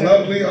was so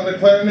lovely on the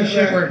clarinet. It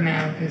should work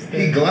now because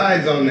he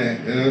glides on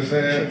that. You know what I'm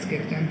saying? Shit's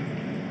kicked in.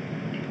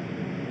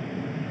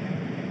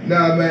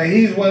 Nah, man,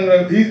 he's one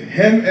of the.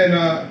 Him and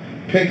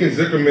Pinkett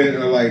Zuckerman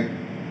are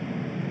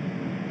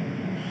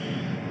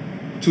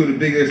two of the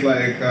biggest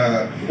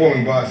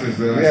performing bosses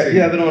that I see.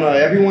 You have it on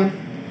Everyone?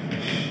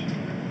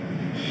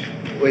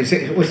 Wait,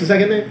 what's the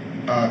second name?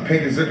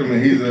 Pinkett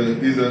Zuckerman. He's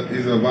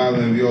a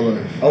violin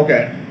violist.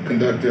 Okay.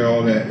 Conductor,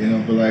 all that, you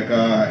know. But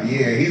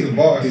he's a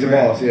boss. He's a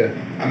boss, yeah.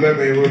 I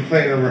remember we were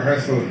playing a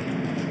rehearsal.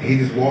 He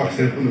just walks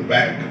in from the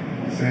back,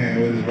 saying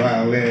with his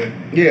violin.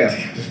 Yeah.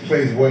 Just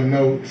plays one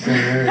note,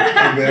 saying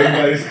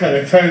everybody just kind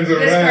of turns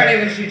around. This part I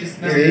wish you just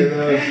know. You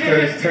know,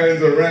 just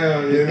turns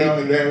around, you know,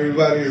 and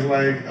everybody's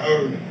like,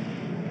 oh.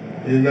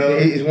 You know,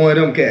 he's one of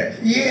them cats.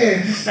 Yeah,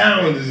 his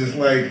sound is just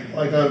like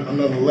on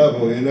another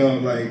level. You know,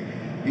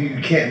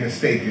 you can't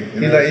mistake it.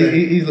 You know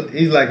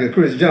he's like a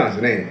Chris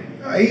Johnson, ain't he?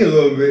 He a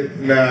little bit.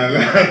 Nah.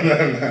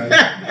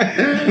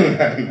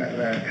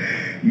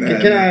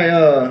 Can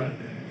I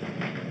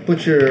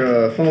put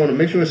your phone?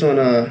 Make sure it's on.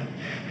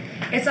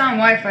 It's on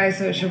Wi-Fi,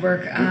 so it should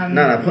work.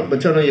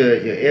 But turn on your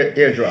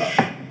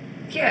AirDrop.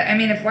 Yeah, I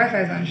mean, if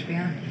Wi-Fi's on, it should be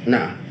on.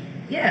 Nah.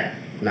 Yeah.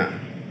 Nah.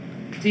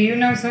 Do you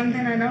know something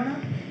I don't know?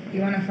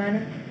 You want to find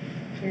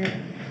it?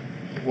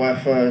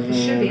 Wi-Fi is on. It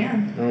should be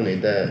on. I don't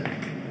need that.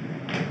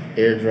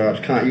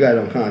 AirDrops. You got it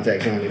on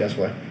contacts only. That's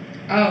why.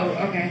 Oh,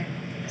 okay.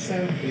 So.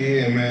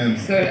 Yeah, man.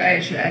 So I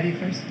should add you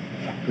first.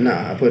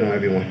 Nah, I put it on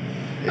everyone.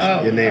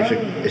 Your name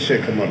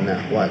should come up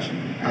now. Watch.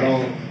 I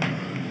don't.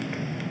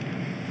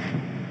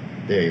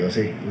 There you go.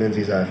 See,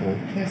 Lindsay's iPhone.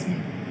 That's me.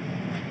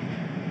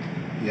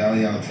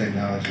 Y'all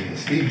technology.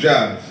 Steve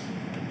Jobs.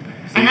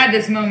 I had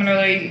this moment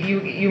earlier.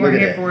 You weren't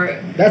here for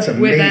it. That's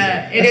amazing.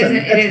 It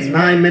is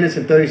 9 minutes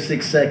and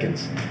 36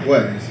 seconds.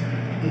 What?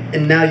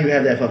 And now you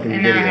have that fucking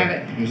and video. now I have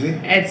it. You see?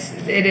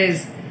 It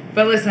is.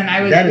 But listen,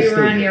 we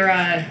were on your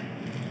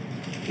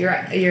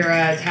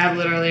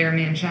tablet earlier,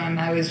 me and Sean.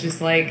 I was just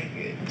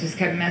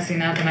kept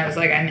messing up, and I was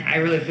like, I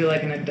really feel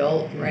like an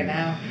adult right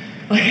now.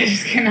 Like, I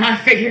just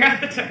cannot figure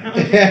out the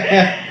technology.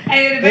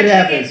 It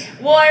happens.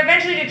 Well, I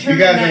eventually determined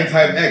you guys didn't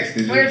type X,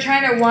 did you? we were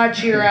trying to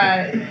watch your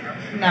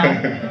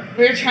no,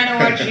 we were trying to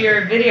watch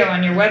your video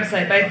on your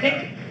website, but I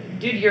think,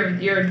 dude,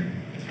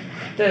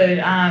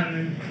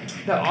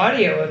 the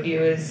audio of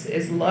you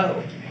is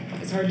low.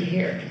 It's hard to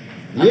hear,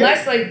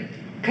 unless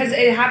because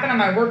it happened on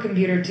my work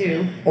computer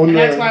too, and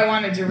that's why I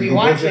wanted to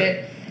rewatch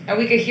it, and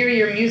we could hear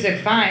your music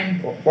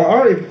fine. Well,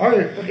 Ari,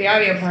 but the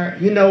audio part,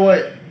 you know what?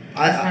 It's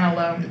kind of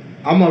low.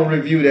 I'm gonna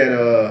review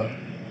that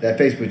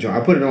Facebook joint.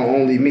 I put it on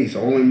only me,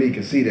 so only me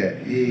can see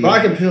that. Yeah. But I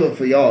can feel it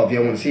for y'all if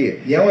y'all want to see it.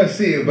 Yeah, I want to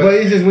see it, but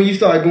it's just when you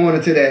start going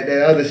into that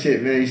other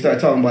shit, man. You start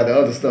talking about the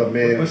other stuff,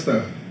 man. What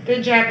stuff?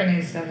 The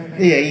Japanese stuff, I think.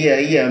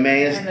 Yeah,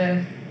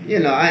 man.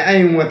 I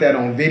didn't want that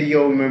on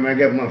video. Remember, I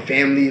got my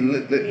family.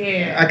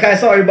 I kind of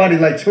saw everybody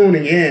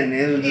tuning in, and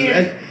it was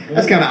just,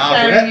 that's kind of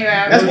awkward.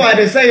 That's why I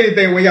didn't say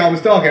anything when y'all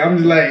was talking. I'm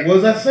just like, what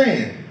was I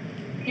saying?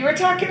 You were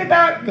talking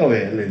about. Go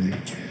ahead, Lindsay.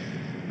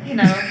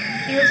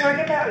 You were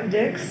talking about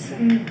dicks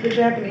and the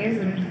Japanese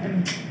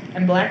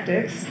and black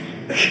dicks.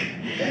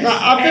 No,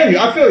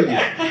 I feel you.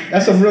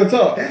 That's some real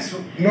talk. That's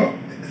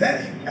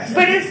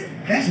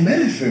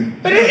medicine.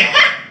 But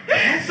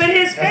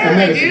his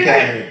family, dude.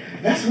 Cabinet.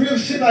 That's real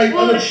shit.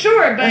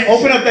 Sure, but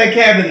open up that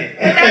cabinet.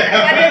 But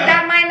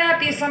that might not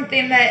be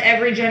something that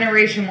every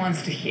generation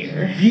wants to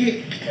hear.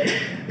 Yeah,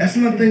 that's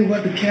another thing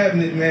about the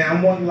cabinet, man.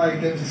 I want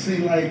them to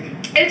see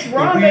it's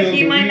raw, but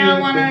he might not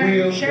want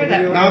to share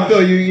that. No, I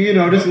feel you.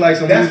 This is like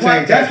some. That's why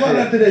I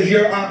left it as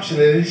your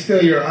option, and it's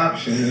still your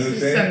option. You know what I'm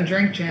saying? Some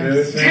drink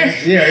jams.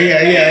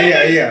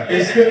 Yeah.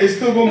 It's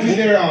still gonna be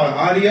there on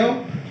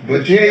audio,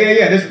 but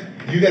yeah.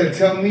 You gotta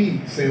tell me,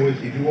 saying if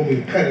you want me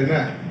to cut it or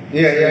not.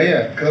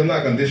 Yeah. Because I'm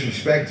not gonna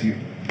disrespect you,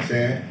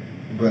 saying.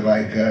 But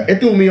it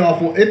threw me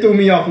off. It threw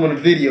me off on the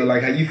video,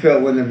 like how you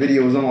felt when the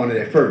video was on it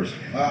at first.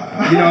 You know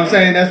what I'm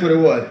saying? That's what it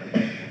was.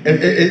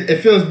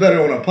 It feels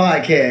better on a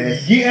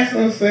podcast. Yeah, that's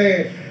what I'm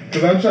saying.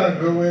 Because I'm trying to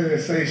go in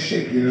and say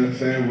shit. You know what I'm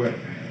saying? But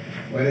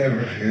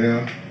whatever.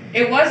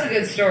 It was a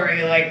good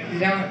story. No,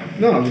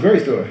 it was a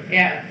great story.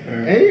 Yeah.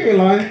 Hey, you ain't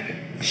lying.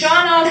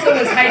 Sean also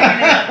was hyping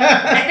it up.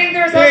 I think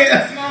there was also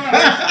this moment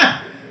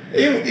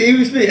where he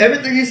was speaking.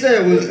 Everything he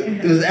said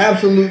was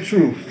absolute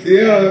truth.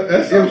 Yeah,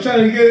 that's what I'm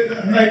trying to get.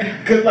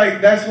 Because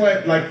that's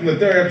what from the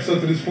third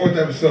episode to this fourth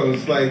episode,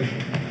 it's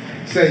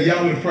saying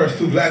y'all were the first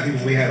two black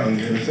people we had on.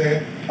 You know what I'm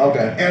saying?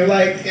 Okay. And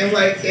I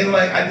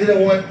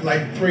didn't want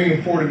 3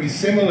 and 4 to be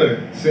similar.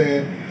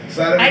 Saying.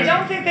 So I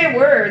don't think they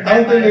were. I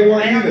don't think they were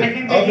either. I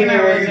think they came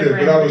out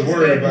different. But I was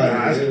worried about it. You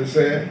know what I'm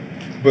saying?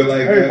 But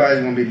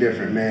everybody's gonna be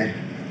different, man.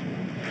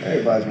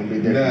 Everybody's gonna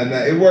be different. Nah,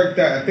 it worked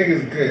out. I think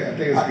it's good. I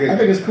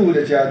think it's cool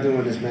that y'all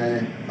doing this,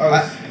 man.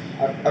 I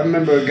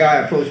remember a guy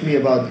approached me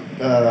about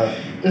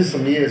this is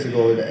some years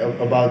ago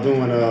about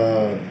doing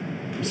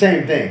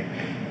same thing.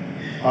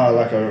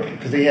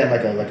 Because he had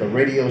like a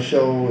radio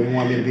show. He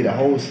wanted me to be the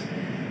host,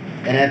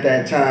 and at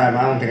that time,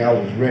 I don't think I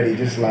was ready.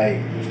 Just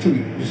it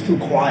was too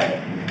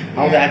quiet. I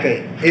don't think I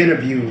could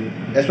interview.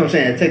 That's what I'm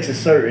saying. It takes a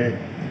certain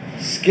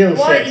skill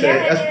set.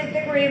 I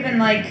think we're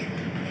even I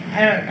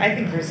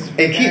think Chris is.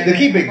 And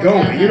keep it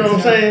going. You know what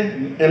I'm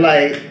saying? And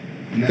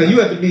because you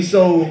have to be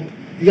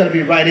you got to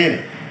be right in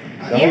it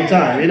the whole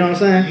time. You know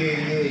what I'm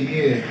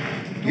saying?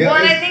 Yeah. Well,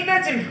 and I think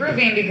that's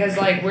improving because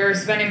we're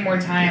spending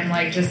more time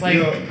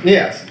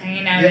yes,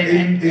 hanging out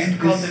and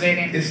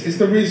cultivating. It's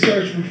the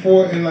research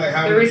before and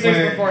how the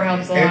research before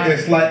helps a lot. And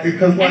it's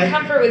because and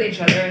comfort with each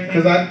other. I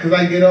think. Because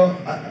I get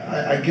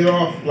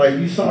off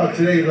you saw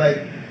today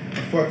I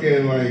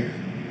fucking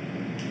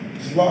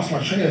just lost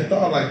my train of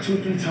thought 2 or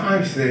 3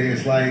 times today.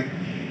 It's and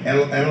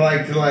I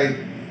like to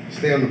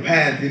stay on the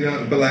path,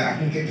 but I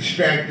can get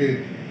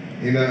distracted.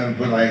 But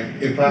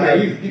if you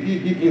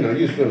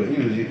was feeling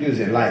you was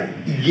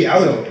enlightened. Yeah,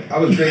 I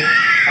was drinking.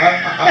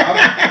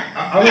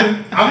 I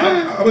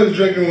was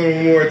drinking a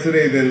little more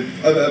today than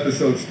other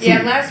episodes too.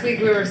 Yeah, last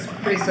week we were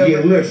pretty sober. Yeah,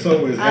 we were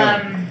sober as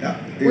hell.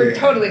 We're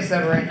totally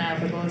sober right now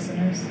for the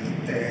listeners.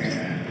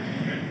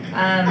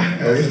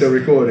 We're still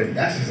recording.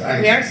 That's just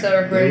ice. We are still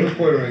recording. Yeah, we're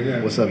recording right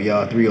now. What's up,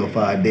 y'all?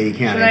 305 Dade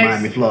County,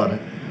 Miami, Florida.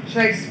 Should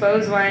I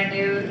expose why I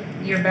knew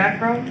your back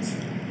problems?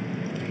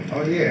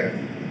 Oh yeah.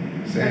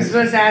 I'm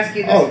supposed to ask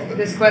you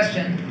this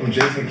question. From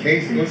Jason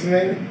Casey, what's his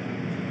name?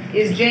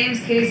 Is James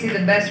Casey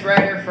the best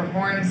writer for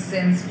horns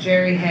since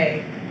Jerry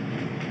Hay?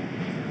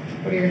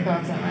 What are your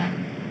thoughts on that?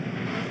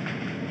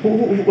 Who?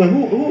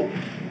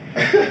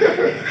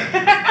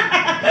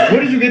 Where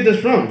did you get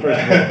this from,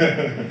 first of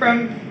all?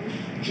 From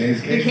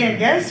James Casey. You can't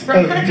guess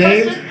from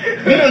James?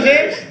 You know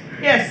James?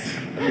 Yes.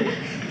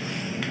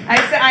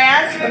 I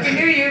asked him if he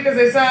knew you because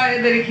I saw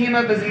that he came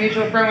up as a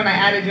mutual friend when I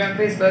added you on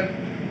Facebook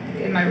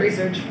in my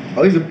research.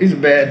 Oh, he's a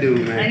bad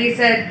dude, man. And he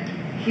said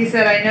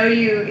I know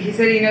you. He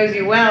said he knows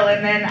you well,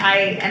 and then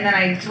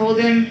I told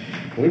him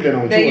We've been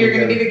on that tour you're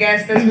going to together. be the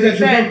guest. That's He was what at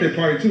he your said. birthday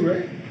party too,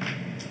 right?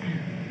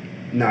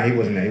 Nah, he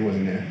wasn't there. He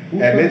wasn't there.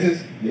 Who At played-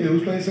 Memphis, Yeah, who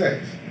was playing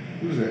sax?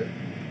 Who was that?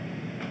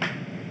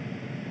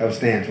 that was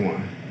Stan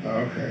Twan Oh,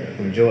 okay.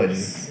 from Georgia.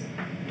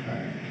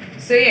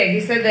 So yeah, he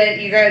said that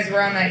you guys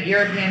were on that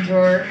European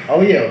tour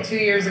Oh yeah, 2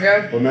 years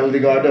ago. with Melody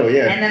Gardot.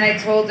 Yeah. And then I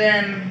told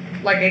him,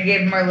 like I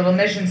gave him our little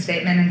mission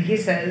statement, and he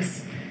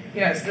says, so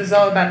this is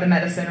all about the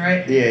medicine,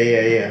 right?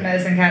 Yeah.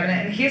 Medicine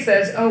cabinet. And he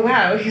says, oh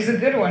wow, he's a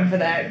good one for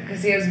that,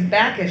 because he has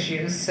back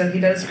issues, so he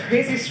does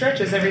crazy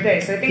stretches every day.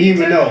 So I think he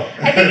took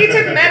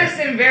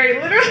medicine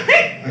very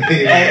literally. But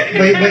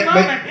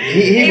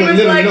he He would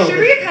was like, literally know.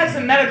 Shareef has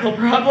some medical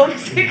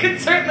problems. He could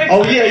certainly Oh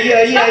talk to you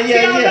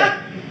yeah. about.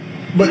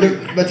 But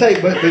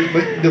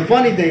the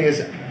funny thing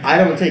is, I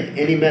don't take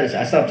any medicine.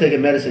 I stopped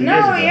taking medicine years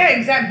ago. No, yeah,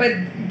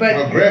 exactly. But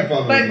My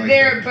grandfather was like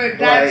that. but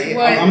that's Like,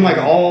 what I'm like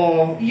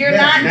all. you're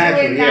that's not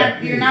natural, doing.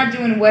 yeah. You're not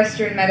doing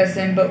Western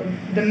medicine, but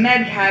the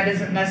MedCab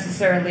isn't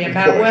necessarily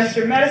about course.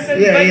 Western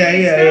medicine. Yeah, but yeah,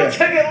 he yeah,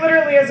 still took it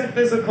literally as a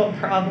physical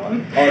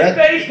problem. Oh,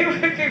 that- he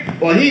would be.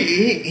 Well,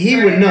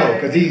 he would know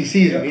because he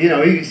sees me.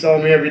 He saw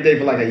me every day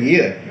for like a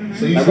year.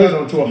 So you Like, we was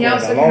stopped, on tour He for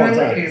also like a can long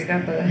relate. time. He's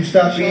got the. You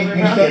stopped eating- shoulder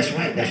you hump.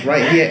 stopped- That's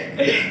right.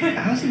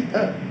 Yeah. How's he?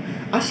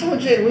 I saw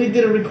Jay. We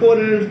did a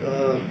recording.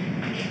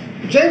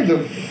 James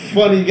a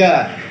funny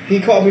guy. He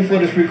called me for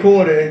this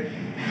recording,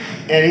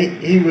 and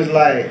he was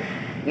like,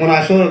 when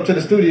I showed up to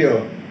the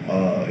studio,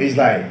 he's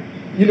like,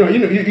 you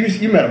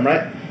met him,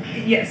 right?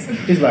 Yes.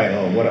 He's like,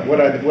 oh, what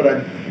I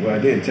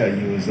didn't tell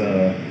you was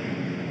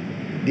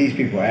these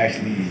people are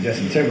actually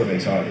Justin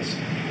Timberlake's artists.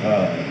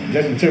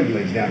 Justin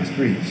Timberlake's down the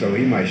street, so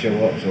he might show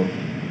up. So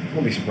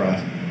don't be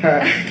surprised.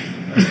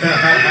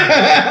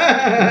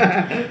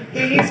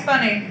 He's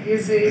funny.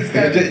 He's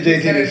got. JT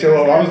didn't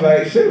show up. I was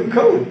like, shit,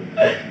 cool.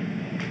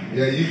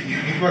 yeah, you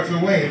fucked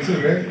with Wayne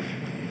too, right?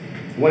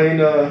 Wayne,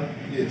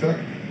 Yeah, talk.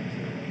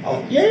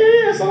 oh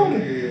yeah, I saw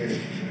him. Yeah.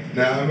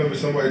 Now I remember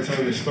somebody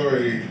telling me a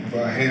story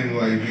about him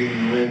like being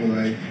in the room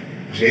with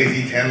like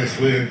Jay-Z, Taylor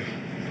Swift.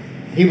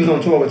 He was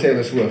on tour with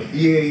Taylor Swift.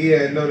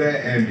 Yeah, I know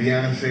that, and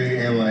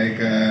Beyonce, and like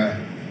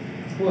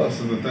who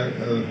else was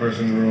the other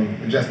person in the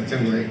room? Justin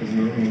Timberlake was in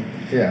the room.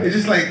 Yeah. It's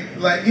just like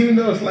even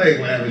though it's like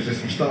whatever, it's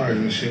just some stars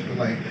and shit, but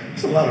like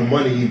it's a lot of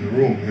money in the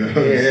room. You know what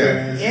I'm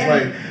saying? It's just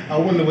like I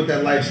wonder what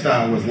that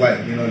lifestyle was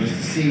like. Just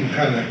to see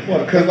kind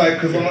of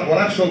because when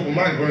I show up in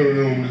my green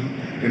room,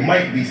 there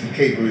might be some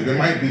capers, there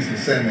might be some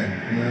semen.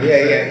 You know what I'm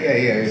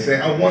saying? Yeah.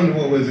 Saying, I wonder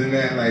what was in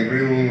that like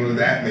green room, was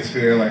the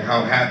atmosphere, like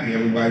how happy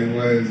everybody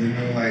was.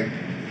 Like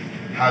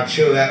how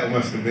chill that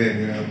must have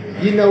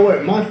been. You know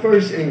what? My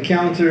first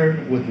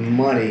encounter with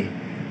money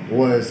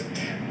was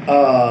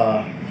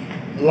or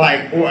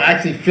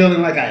actually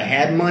feeling like I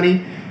had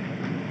money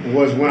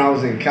was when I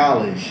was in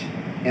college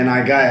and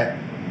I got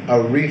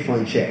a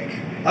refund check.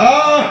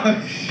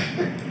 Oh,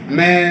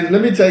 man,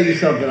 let me tell you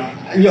something.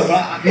 Yes.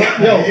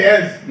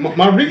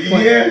 My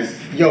refund. Yes.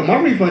 My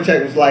refund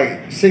check was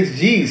like 6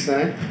 G's,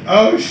 son.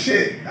 Oh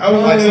shit! I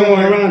was Like on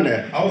somewhere around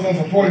there. I was on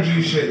some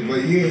 4G shit,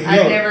 but yeah.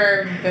 I've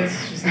never.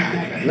 That's just not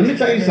happened. Let me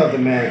tell you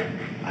something, man.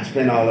 I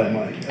spent all that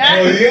money. Oh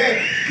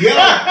yeah, yo.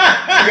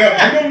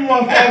 I remember my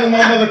father and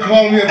my mother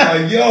calling me up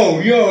like, yo,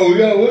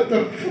 what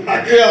the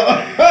fuck,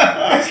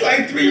 yo? It's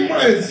like 3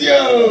 months,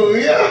 yo.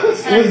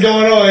 What's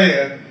going on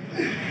here?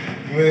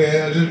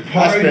 Man, I just partying.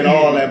 I spent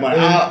all that money.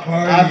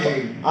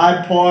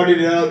 I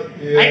partied up.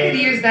 Yeah. I could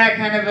use that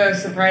kind of a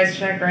surprise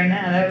check right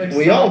now. That would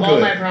We solve all all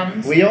could. my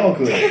problems. We all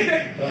could.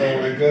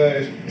 Oh my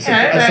gosh. A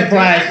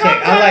surprise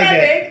check. I like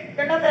that. Big.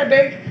 They're not that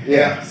big.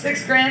 Yeah.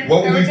 $6,000.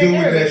 What would we take do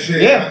care with of that it.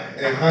 shit? Yeah.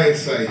 In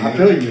hindsight, I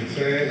feel you.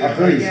 I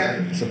feel you.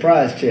 Yeah.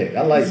 Surprise check.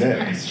 I like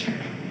that. Surprise check.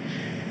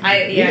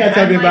 You gotta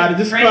tell me I'm, about it. like,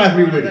 Just surprise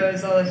me praying for with one it.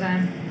 of those all the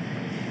time.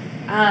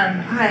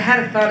 I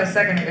had a thought a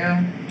second ago.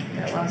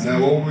 Got lost. Now,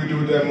 what would we do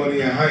with that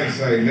money in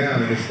hindsight now?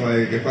 It's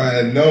like, if I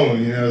had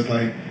known, it's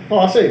like, Oh,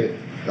 I'll save it.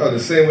 the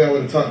same way I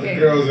would have talked to Yeah.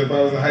 girls if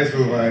I was in high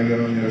school, if I had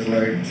known, it's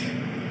like,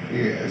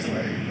 it's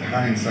like,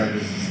 hindsight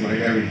is just like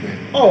everything.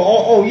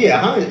 Oh,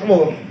 yeah.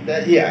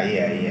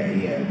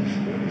 Yeah.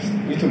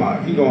 You talking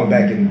about you going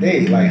back in the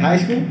days, like high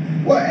school?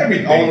 Well,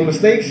 everything. All the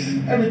mistakes?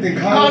 Everything,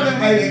 All college, the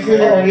high mistakes.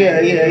 school. Oh, yeah.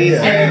 I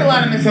made a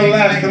lot of mistakes So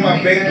last in time my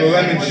I baked 20s,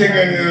 lemon like, chicken,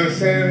 one you know what I'm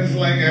saying? It's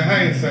like, in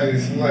hindsight,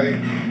 it's like,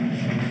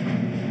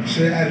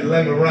 should have had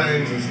lemon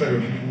rinds instead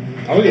of,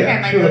 Oh,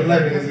 yeah. should have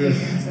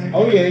lemons.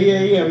 Oh,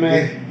 yeah,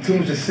 man. Yeah, too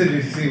much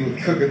acidity with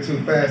cooking too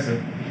fast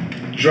and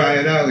dry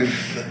it out. It's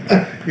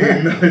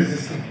it's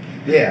just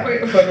Yeah.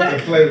 Wait, fuck up the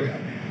flavor.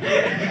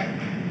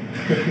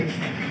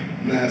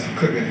 Nah, it's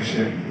cooking and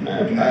shit.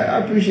 I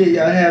appreciate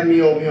y'all having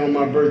me over here on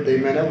my birthday,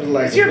 man. That was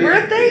like It's your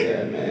birthday?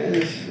 Yeah,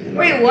 man.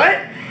 Wait, what?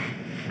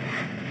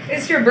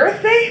 It's your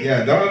birthday?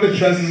 Yeah, don't ever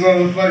trust this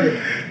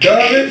motherfucker.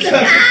 Don't ever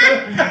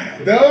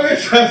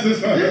trust this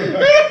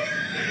motherfucker.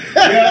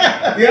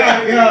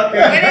 Yeah.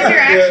 When is your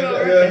actual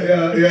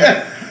birthday?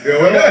 Yeah,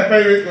 one of my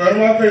favorite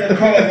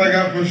calls I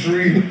got from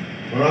Shareef.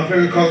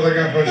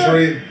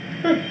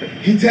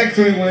 He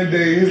texted me one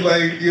day. He's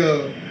like,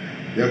 yo,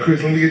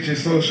 Chris, let me get your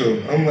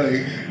social. I'm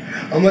like,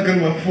 I'm looking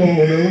at my phone.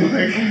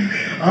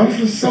 I was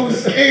just so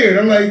scared.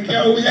 I'm like,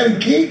 yo, we had a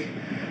gig.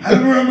 I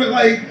remember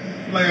like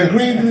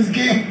agreeing to this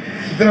gig.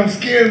 Then I'm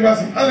scared about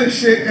some other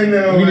shit, and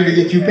then we need to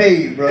get you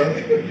paid, bro.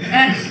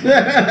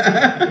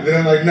 Then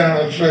I'm like, nah, I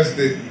don't trust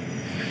it.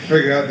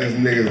 Figure out this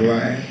nigga's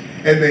lying.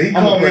 And then he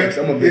called me.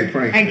 I'm a big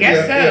prank. I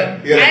guess so.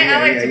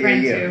 I like to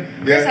prank too.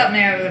 Chris helped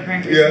me out with a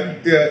prank. Yeah.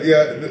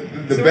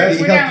 The So best.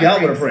 He helped you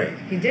out with a prank.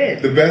 He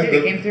did. The best.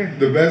 He came through.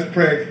 The best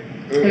prank.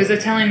 It was a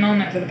telling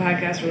moment for the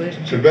podcast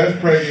relationship. The best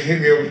prank he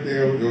hit me up with,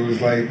 it was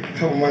like a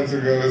couple months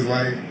ago. It was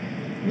like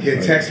he had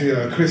texted me,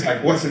 Chris,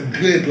 like, what's a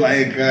good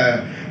like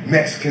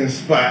Mexican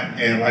spot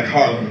in like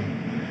Harlem?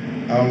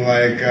 I'm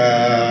like,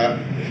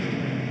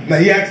 now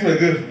he asked me a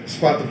good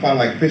spot to find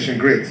like fish and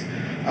grits.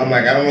 I'm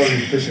like, I don't know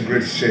this fish and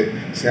grits shit.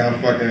 Say I'm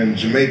fucking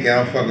Jamaican,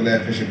 I don't fuck with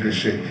that fish and grits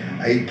shit.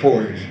 I eat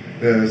porridge.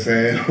 You know what I'm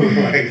saying?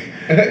 Like,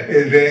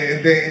 and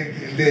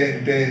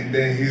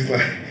then he's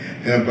like,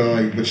 and I'm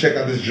like, but check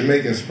out this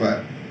Jamaican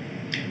spot.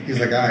 He's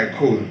like, all right,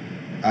 cool.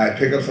 I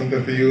pick up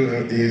something for you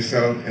and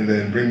yourself, and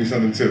then bring me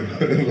something too.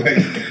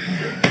 Like,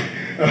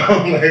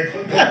 I'm like,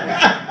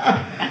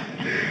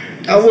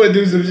 I would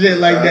do some shit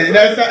like that.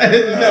 That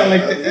sound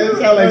like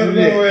some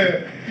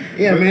shit.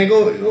 Yeah, man,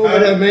 go over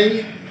there,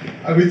 man.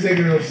 I be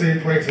taking those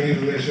same pranks and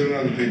using that shit on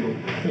other people.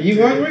 You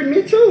going with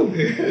me too?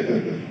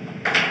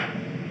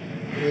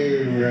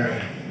 Yeah,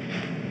 right.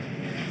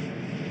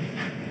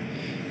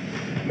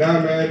 Nah,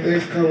 man,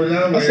 things coming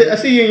out, man. I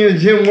see you in your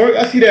gym work.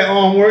 I see that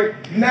arm work.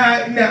 Nah,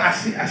 I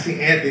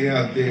see Anthony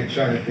out there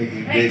trying to think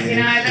he's big.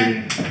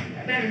 Thanks,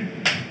 I've been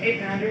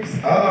 8-pounders.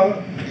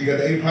 Oh, you got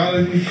the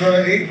 8-pounders? You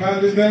current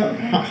 8-pounders now?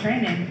 I'm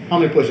training. How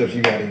many push-ups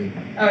you got in you?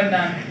 Oh,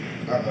 none.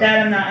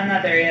 That I'm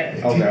not there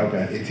yet.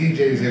 Okay.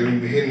 TJ's hitting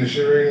the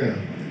shit right now.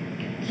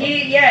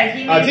 He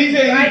made TJ,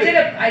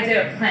 I did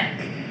a plank.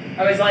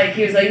 He was like,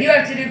 you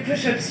have to do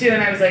push-ups too,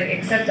 and I was like,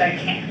 except I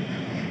can't.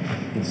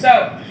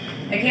 So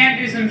I can't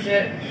do some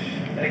shit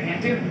that I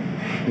can't do.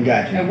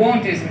 Gotcha. I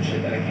won't do some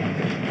shit that I can't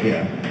do.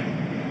 Yeah.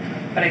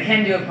 But I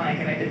can do a plank,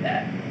 and I did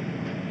that.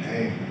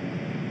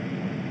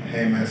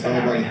 Hey man, it's all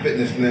about the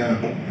fitness now.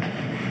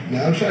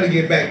 Now I'm trying to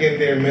get back in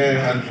there,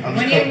 man.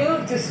 When you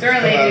move to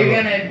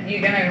Sterling,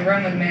 you're gonna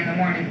run with me in the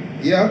morning.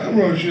 Yeah, I'll come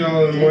run with you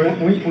all in the morning.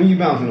 When you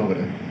bouncing over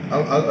there?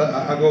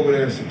 I go over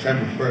there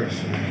September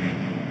 1st.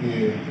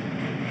 Yeah.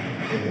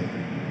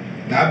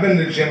 Now I've been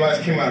to the gym. I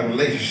just came out of a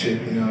relationship,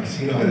 so you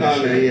know how that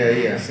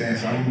shit. Yeah. So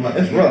I'm about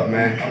it's rough,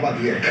 man. I'm about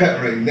to get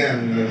cut right now.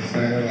 You know what I'm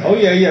saying? Like, oh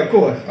yeah, of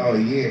course. Oh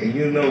yeah,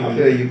 you know. I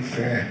feel you.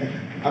 Saying.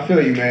 I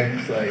feel you, man.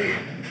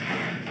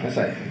 It's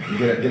like you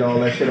get all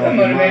that shit off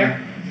your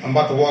mind. I'm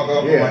about to walk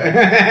up.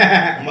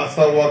 Yeah. I'm about to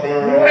start walking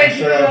around my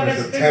shirt off in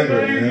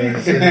September. You know what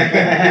I'm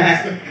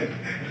saying?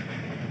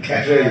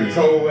 Catch her in the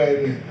toe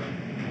wedding,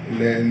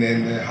 and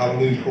then the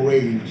Halloween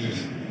parade.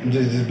 Just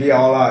be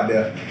all out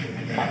there.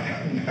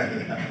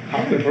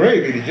 Halloween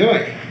parade be the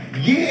joint.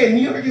 Yeah,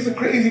 New York is a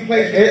crazy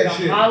place for that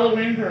shit.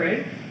 Halloween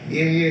parade?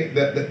 Yeah.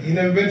 You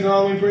never been to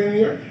Halloween parade in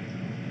New York?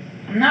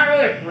 I'm not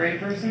really a parade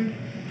person.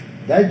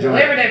 That The joint.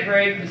 Labor Day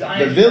parade was on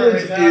The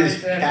village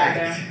is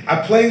packed.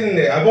 I played in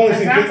there. I've only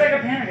seen. Sounds like a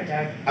panic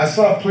attack. I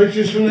saw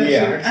pictures from that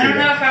shit. I don't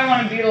know if I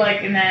want to be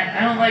like in that.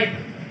 I don't like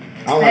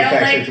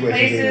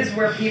places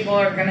where people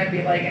are gonna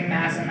be like in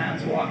mass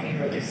amounts walking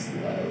really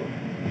slow.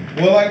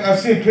 Well, like I've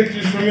seen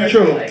pictures from it.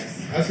 True.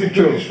 I've seen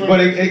pictures from but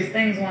it. These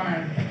things want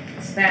to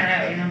span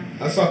out,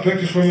 I saw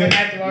pictures from So I it.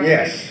 have to walk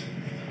Yes.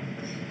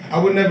 I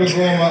would never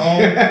go on my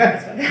own.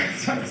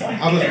 that's what it's like.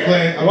 I was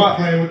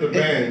playing with the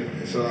band,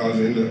 so I was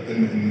in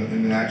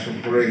the actual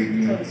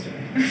parade. Tell the story.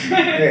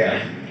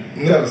 Yeah.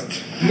 No.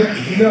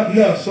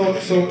 So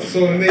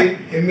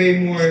it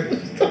made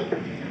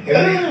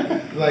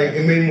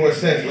more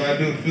sense. But I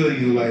do feel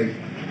you. Like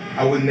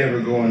I would never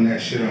go on that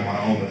shit on my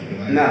own.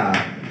 Like, Nah.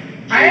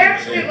 I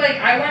actually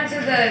I went to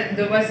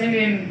the West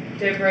Indian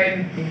Day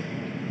Parade.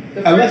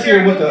 Unless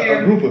you're with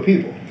a group of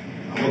people.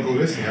 I'm gonna go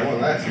this year. I went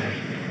last year.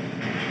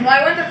 Well,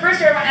 I went the first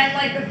year,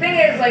 and the thing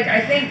is,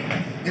 I think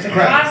It's the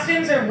crap.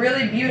 costumes are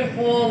really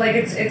beautiful.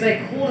 It's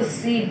cool to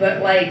see,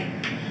 but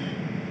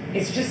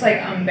it's just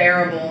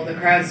unbearable, the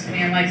crowds to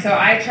me. And so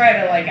I try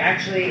to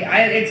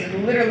it's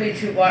literally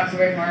 2 blocks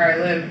away from where I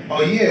live.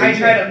 Oh yeah. I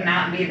try to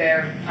not be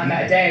there on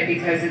that day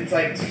because it's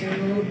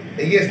too.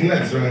 It gets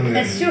nuts around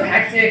there. It's too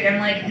hectic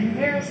and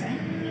embarrassing.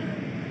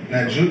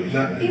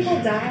 People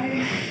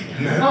die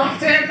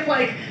often.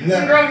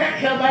 Some girl got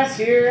killed last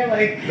year.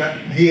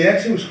 Yeah,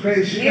 that shit was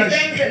crazy. She got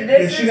shot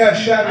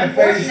in the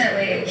face.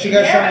 She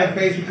got shot in the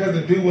face because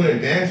the dude went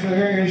and danced with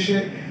her and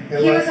shit.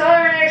 And he was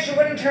hollering at her. She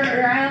wouldn't turn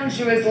around.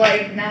 She was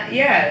not.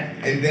 Yeah.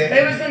 And then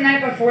it was the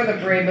night before the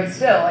parade, but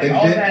still, all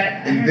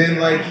that. And then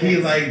he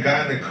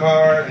got in the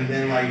car and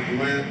then run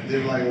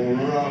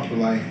off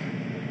with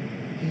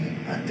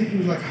I think he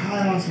was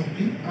high on some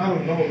people. I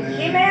don't know, man.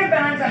 He may have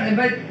been on something,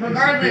 but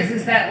regardless,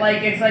 is that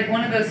it's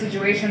one of those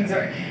situations,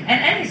 and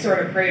any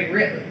sort of parade,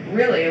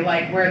 really,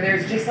 where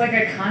there's just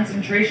a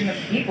concentration of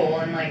people,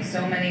 and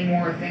so many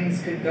more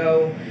things could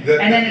go,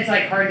 and then it's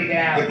hard to get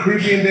out. The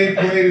Caribbean Day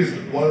Parade is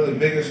one of the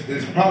biggest.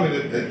 It's probably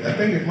I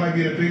think it might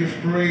be the biggest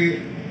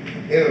parade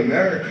in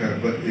America,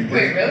 but wait,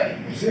 really?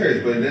 I'm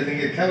serious, but it doesn't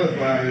get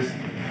televised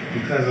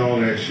because of all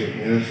that shit.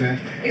 You know what I'm saying?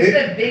 It's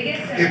the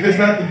biggest. If it's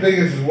not the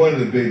biggest, it's one of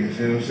the biggest.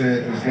 You know what I'm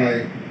saying? It's right.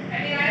 like.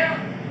 I mean, I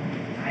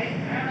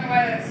don't know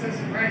why that's so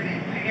surprising.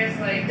 I guess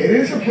like it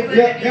is if you live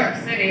in New York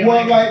City,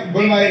 well,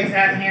 big things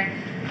happen here.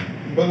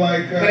 But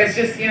like. But it's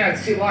just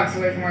it's 2 blocks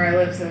away from where I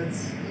live, so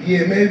it's.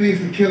 Yeah, maybe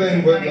it's the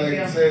killing, but like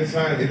feel. at the same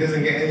time, it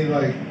doesn't get any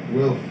like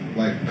real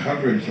like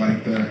coverage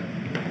like that.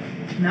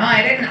 No,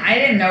 I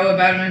didn't know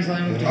about it until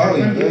I moved to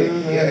Brooklyn.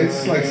 Yeah,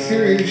 it's like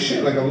serious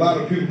shit. Like a lot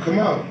of people come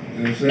out.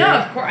 You know what I'm saying? No,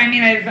 of course. I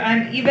mean,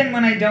 I'm even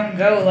when I don't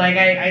go, like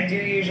I do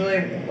usually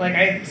like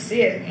I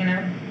see it. You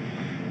know,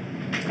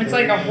 it's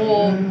like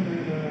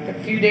a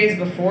few days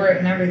before it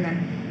and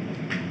everything.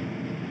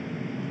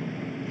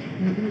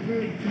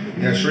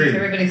 Yeah, Shareef.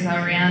 Everybody saw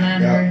Rihanna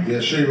and her. Yeah,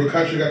 Shareef. What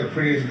country got the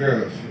prettiest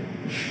girls?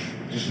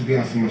 Just to be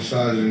on some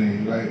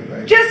misogyny,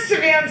 like. Just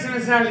to be on some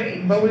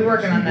misogyny, but we're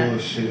working on that.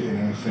 Bullshit, you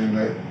know what I'm saying?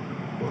 Like,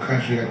 what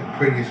country got the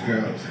prettiest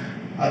girls?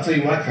 I'll tell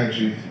you my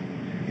country,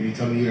 if you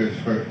tell me yours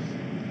first.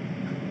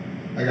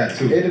 I got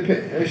 2. It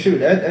depends. Shoot,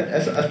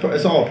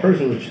 that's all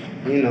personal,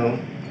 you know.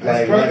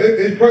 Like,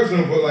 it's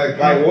personal, but like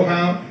what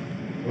pound?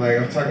 Like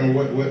I'm talking,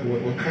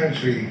 what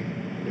country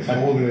is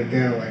holding it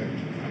down? Like,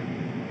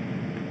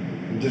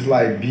 just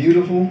like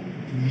beautiful.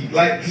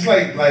 Like just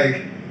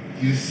like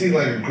you see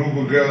like a group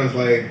of girls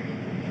like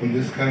from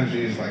this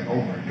country. It's like,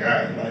 oh my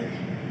god, like.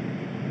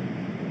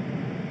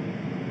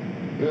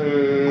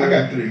 I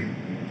got 3.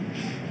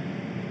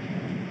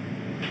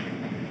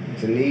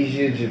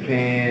 Tunisia,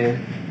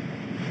 Japan.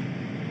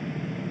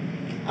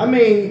 I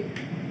mean,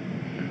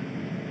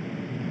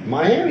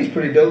 Miami's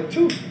pretty dope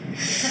too.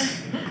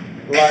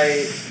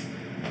 Like,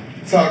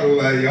 talking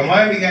about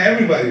Miami got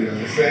everybody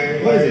though.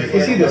 Saying what is it?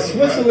 It's either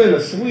Switzerland or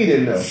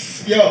Sweden though.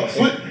 Yo,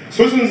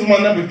 Switzerland's my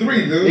number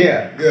 3, dude.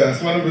 Yeah,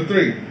 it's my number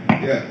 3.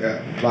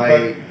 Yeah.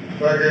 Like,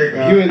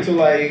 you into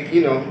like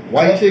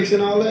white chicks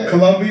and all that?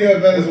 Colombia,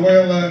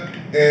 Venezuela,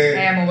 and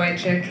I am a white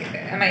chick.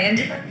 Am I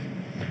into them?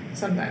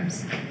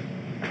 Sometimes.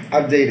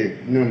 I've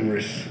dated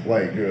numerous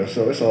white girls,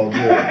 so it's all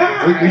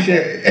good. we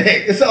should.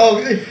 It's all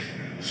good.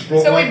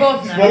 So we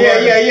both know.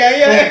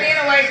 Yeah. Being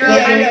a white girl,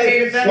 I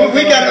dated them.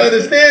 We gotta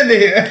understand it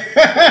here.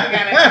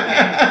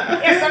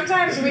 Yeah,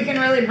 sometimes we can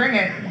really bring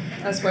it,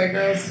 us white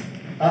girls.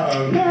 No,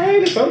 I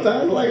hate it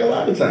sometimes, like a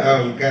lot of times.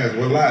 Oh, guys,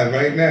 we're live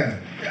right now.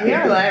 We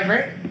are live,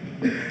 right?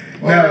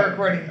 Or we're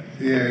recording.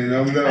 Yeah,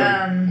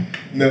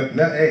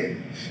 no. Hey.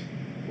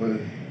 What?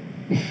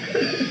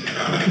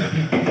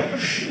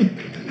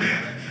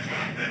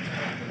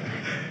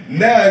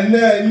 Nah.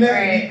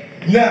 Right.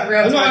 Nah.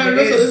 Real talk, it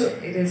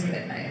is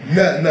midnight.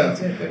 Nah.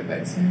 To go to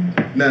bed soon.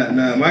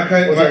 Nah. My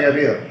country. What's on your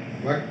bill?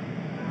 Like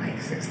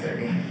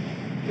 6:30.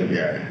 You'll be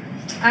alright.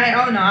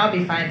 I'll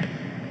be fine.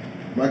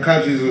 My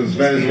countries was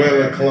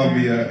Venezuela,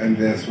 Colombia, and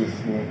then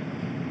Switzerland.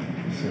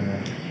 So.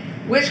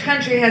 Which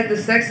country has the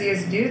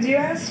sexiest dudes, you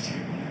asked?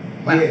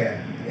 Wow. Yeah.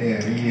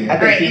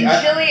 Right, in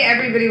Chile,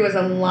 everybody was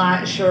a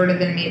lot shorter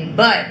than me,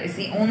 but it's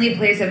the only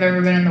place I've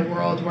ever been in the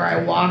world where I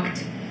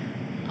walked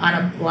on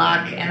a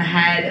block and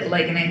had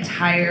like an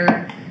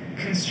entire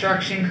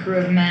construction crew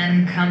of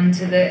men come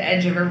to the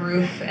edge of a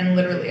roof and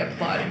literally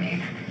applaud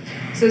me.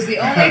 So it's the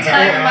only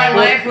time in my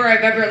life where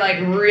I've ever like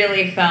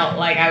really felt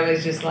like I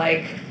was just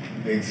like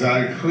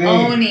exotic queen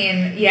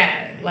owning,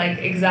 like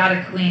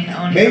exotic queen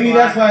owning. Maybe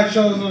that's why I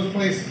chose those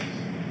places.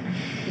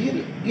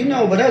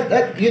 But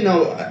that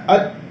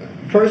I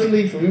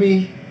personally for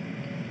me,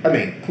 I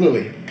mean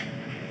clearly,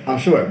 I'm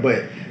short,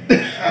 but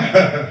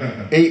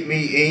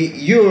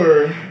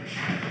you're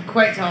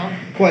quite tall.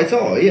 Quite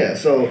tall, yeah.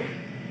 So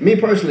me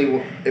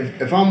personally,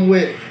 if I'm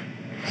with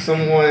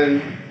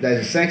someone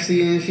that's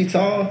sexy and she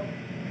tall,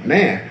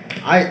 man,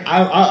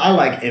 I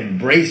like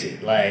embrace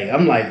it. Like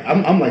I'm like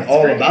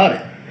all great. About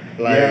it.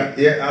 Like,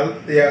 I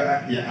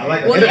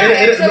like well,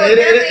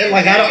 it.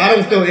 Like I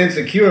don't feel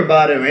insecure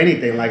about it or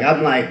anything. Like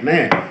I'm like,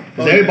 man,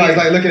 because everybody's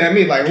like looking at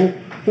me like, who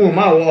am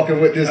I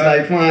walking with this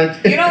like fine?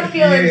 You don't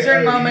feel in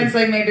certain moments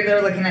like maybe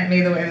they're looking at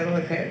me the way they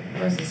look at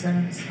Russell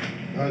Simmons.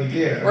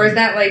 Yeah. Or is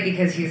that like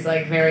because he's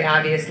like very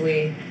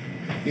obviously?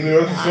 You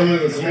know, Russell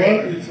Simmons is what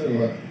are you talking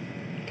about?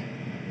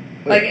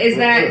 Like, is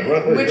that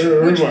which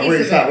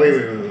piece of it?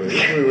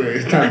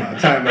 Wait.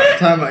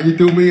 Time out. You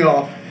threw me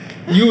off.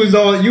 You was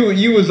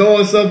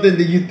on something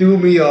that you threw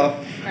me off.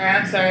 All right,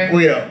 I'm sorry.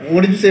 Wait up.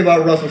 What did you say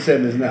about Russell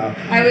Simmons now?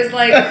 I was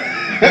like,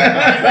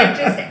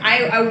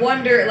 I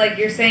wonder, like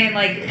you're saying,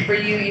 like for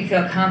you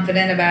feel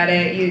confident about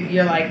it.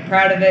 You're like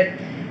proud of it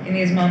in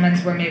these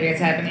moments where maybe it's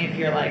happening. If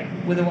you're like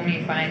with a woman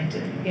you find, to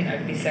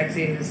be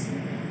sexy, who's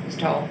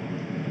tall.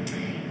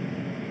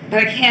 But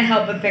I can't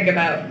help but think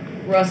about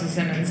Russell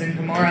Simmons and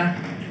Gamora,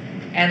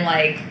 and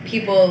like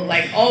people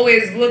like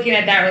always looking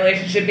at that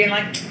relationship, being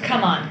like,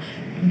 come on.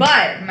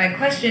 But my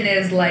question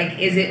is like,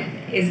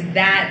 does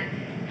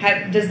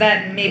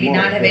that maybe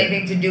not have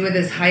anything to do with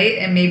his height,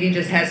 and maybe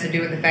just has to do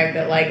with the fact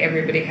that like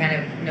everybody kind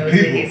of knows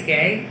that he's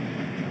gay?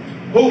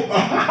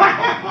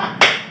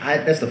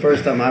 That's the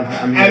first time I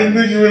didn't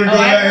think you were going to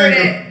go I've heard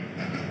it.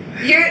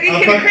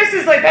 Chris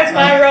is like, that's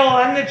my role.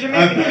 I'm the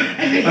Jamaican.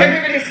 I think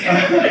everybody's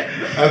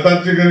I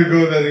thought you were gonna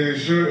go that he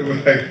was short.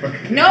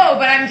 Like, no,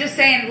 but I'm just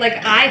saying,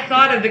 like, I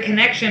thought of the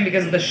connection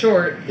because of the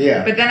short.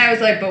 Yeah. But then I was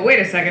like, but wait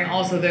a second.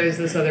 Also, there's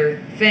this other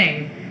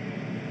thing.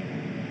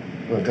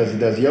 Because it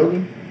does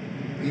yoga.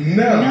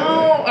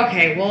 No.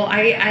 Okay. Well,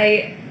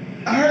 I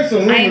heard some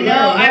rumors. I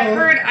know.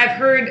 I've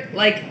heard.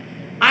 Like,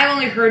 I've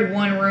only heard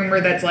one rumor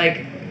that's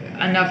like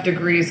enough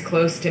degrees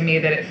close to me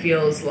that it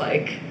feels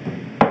like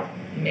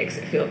makes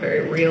it feel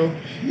very real.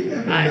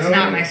 It's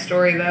not my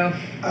story though,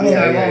 so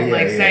I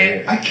won't say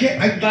it. I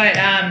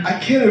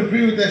can't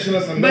agree with that shit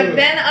unless I'm. But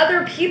then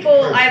other people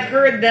I've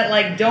heard that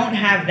like don't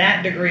have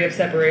that degree of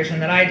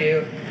separation that I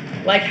do,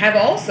 like have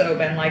also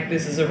been like,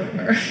 this is a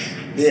rumor.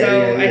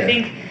 I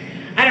think,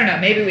 I don't know.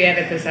 Maybe we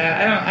edit this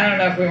out. I don't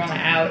know if we want to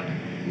out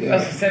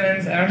Russell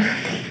Simmons. I don't know.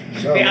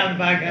 Should be on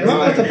the podcast.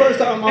 No, it's the first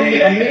time I'm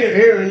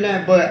hearing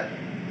that, but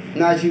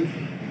not you.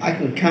 I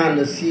can kind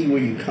of see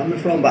where you're coming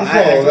from, but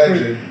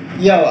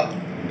yeah.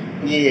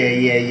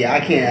 I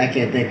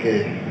can't think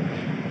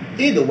of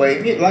either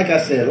way. Like I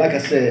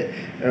said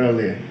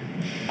earlier,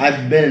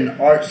 I've been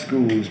in art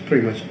schools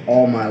pretty much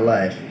all my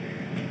life.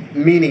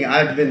 Meaning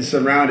I've been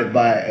surrounded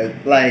by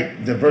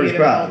like diverse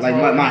crowd, like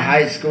my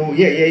high school.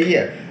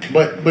 Yeah.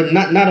 But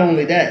not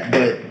only that,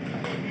 but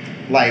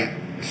like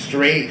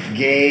straight,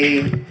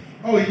 gay.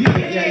 Oh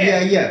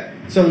yeah.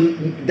 So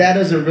that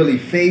doesn't really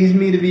faze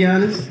me, to be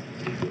honest.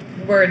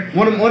 Word.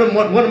 One of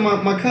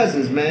my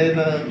cousins, man,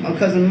 my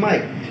cousin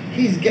Mike,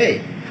 he's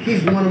gay.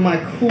 He's one of my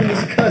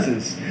coolest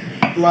cousins.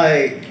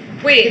 Like,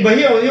 wait, but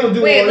he don't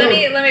do. Wait, let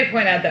me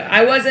point out though.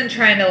 I wasn't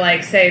trying to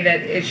like say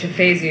that it should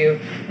faze you.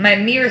 My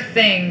mere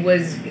thing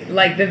was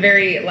like the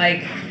very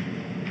like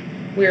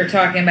we were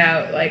talking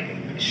about like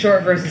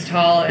short versus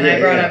tall, and I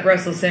brought up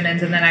Russell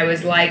Simmons, and then I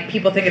was like,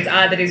 people think it's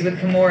odd that he's with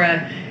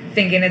Kimura,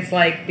 thinking it's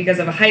like because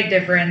of a height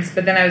difference.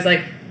 But then I was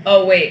like,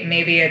 oh wait,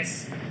 maybe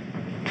it's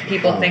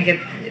people think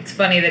it's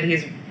funny that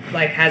he's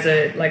like has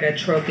a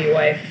trophy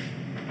wife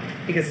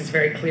because it's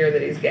very clear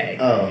that he's gay.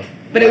 Oh.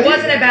 But it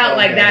wasn't about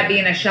like that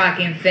being a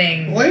shocking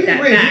thing. Well, that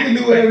you can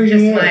do whatever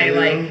you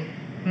want.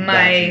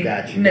 My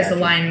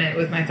misalignment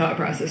with my thought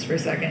process for a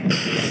second.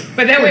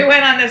 But then we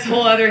went on this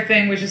whole other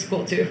thing, which is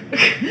cool too,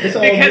 because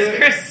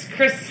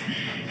Chris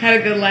had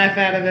a good laugh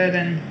out of it,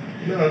 and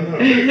no.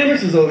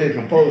 Chris is over here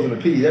composing a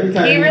piece every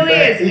time. He really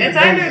is. It's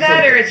either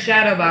that or it's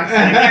shadowboxing.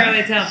 I can't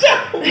really tell.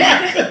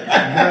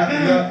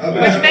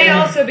 Which may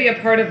also be a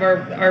part of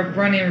our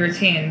running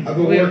routine. I've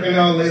been working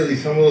out lately,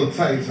 so I'm a little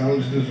tight, so I'm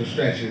just doing some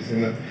stretches,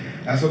 and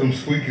that's what them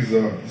squeaks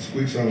on the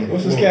floor.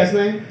 What's this cat's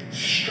name?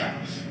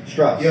 Strauss.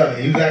 Yeah,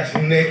 he was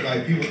actually named,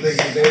 like, people think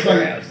he's named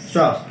after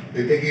Strauss.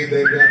 They think he's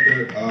named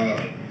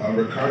after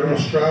Ricardo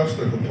Strauss,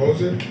 the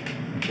composer,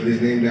 but he's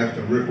named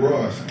after Rick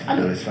Ross. I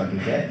know this fucking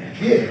cat.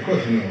 Yeah, of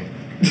course you know.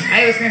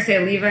 I was gonna say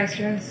Levi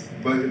Strauss.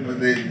 But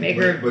the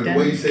Maker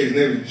way you say his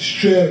name is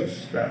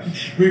Strauss.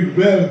 Rick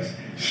Ross.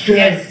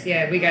 Strauss.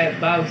 Yes, we got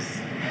both.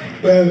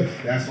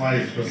 That's why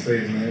he's supposed to say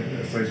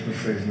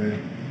his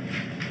name.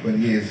 But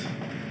he is.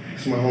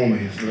 It's my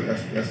homie.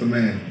 That's the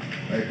man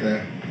right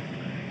there.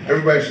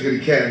 Everybody should get a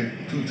cat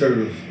and 2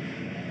 turtles.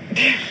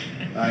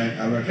 I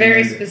recommend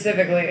very it.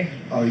 specifically.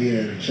 Oh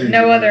yeah.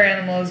 No other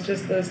animals,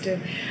 just those 2.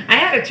 I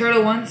had a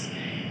turtle once.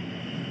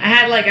 I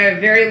had like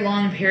a very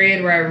long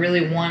period where I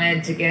really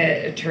wanted to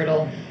get a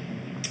turtle.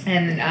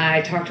 And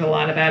I talked a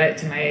lot about it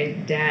to my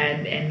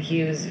dad, and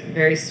he was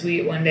very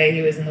sweet. One day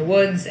he was in the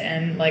woods,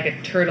 and like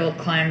a turtle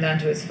climbed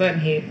onto his foot,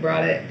 and he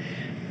brought it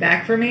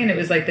back for me, and it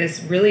was like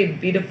this really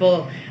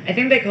beautiful, I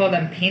think they call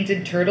them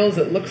painted turtles.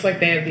 It looks like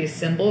they have these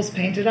symbols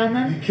painted on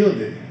them. You killed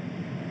it.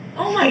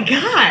 Oh my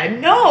God,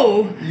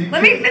 no.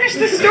 Let me finish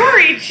the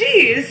story,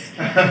 jeez.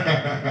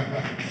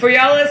 For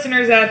y'all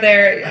listeners out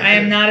there, I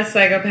am not a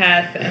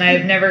psychopath, and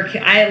I've never,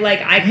 I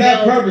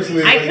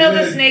killed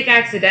a snake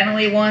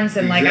accidentally once,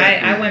 and like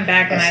I went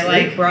back and I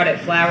like brought it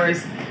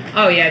flowers.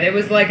 Oh yeah, it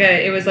was like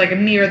a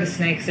near the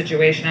snake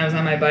situation. I was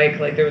on my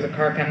bike, like there was a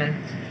car coming.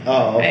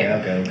 Oh, okay.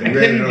 I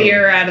couldn't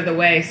veer out of the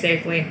way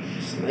safely.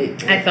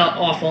 Snake. I felt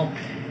awful.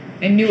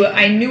 I knew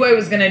I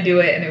was going to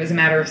do it, and it was a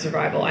matter of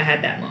survival. I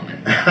had that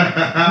moment.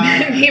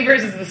 Me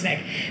versus the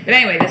snake. But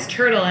anyway, this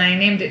turtle, and I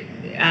named it,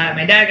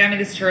 my dad got me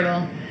this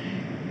turtle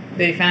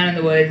that he found in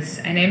the woods.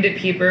 I named it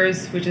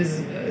Peepers, which is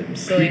a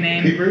silly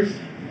name. Peepers?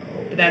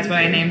 But that's what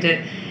I named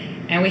it.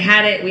 And we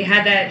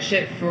had that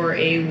shit for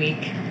a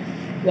week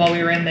while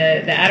we were in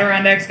the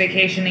Adirondacks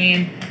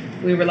vacationing.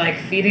 We were like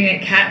feeding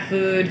it cat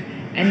food,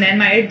 and then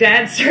my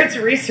dad starts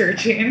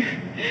researching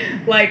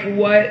like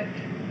what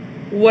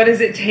does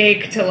it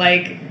take to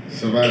like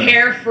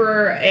care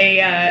for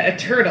a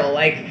turtle?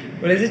 Like,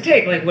 what does it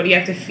take? Like, what do you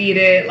have to feed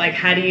it? Like,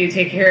 how do you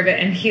take care of it?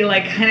 And he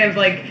like kind of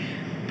like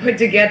put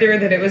together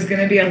that it was going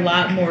to be a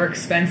lot more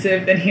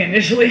expensive than he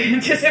initially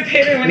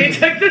anticipated when he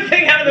took the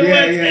thing out of the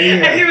woods.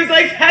 Yeah. And he was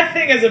like, that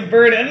thing is a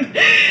burden.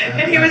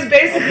 And he was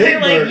basically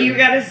like, burden. You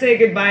got to say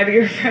goodbye to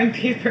your friend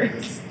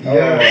Peepers.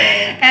 Yeah.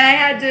 And I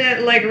had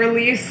to like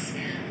release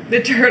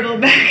the turtle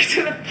back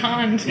to the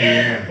pond,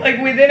 like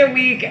within a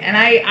week. And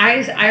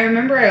I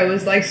remember I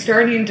was like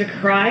starting to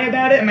cry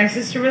about it, and my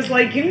sister was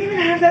like, "You didn't even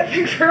have that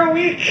thing for a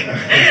week.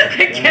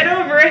 Like, get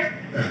over it."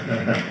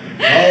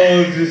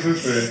 Oh, just a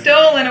second.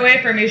 Stolen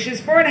away from me. She's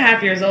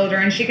 4.5 years older,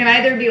 and she can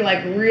either be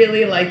like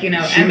really like, you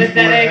know, she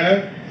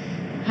empathetic.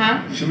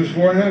 Huh? She was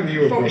 4.5.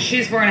 You were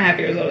she's 4.5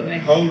 years older than me.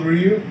 How old were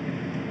you?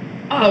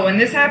 Oh, when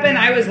this happened,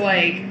 I was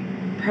like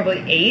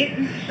probably 8.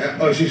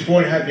 Oh, she's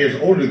 4.5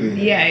 years older than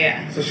you.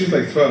 Yeah. So she's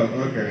like 12.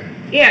 Okay.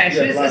 Yeah,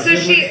 she was. So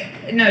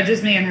no,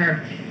 just me and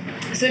her.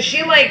 So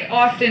she like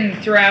often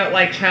throughout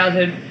like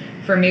childhood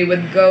for me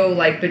would go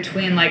like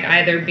between like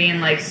either being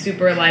like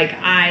super like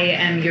I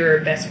am your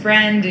best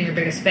friend and your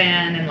biggest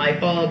fan and like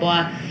blah blah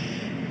blah,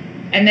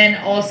 and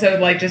then also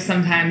like just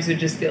sometimes would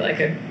just be like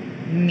a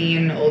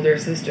mean older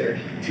sister.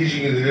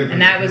 Teaching you the difference,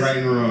 and that was right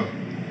and wrong.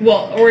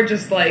 Well, or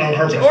just like,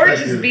 or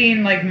just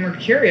being like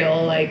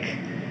mercurial, like,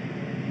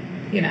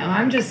 you know,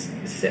 I'm just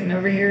sitting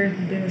over here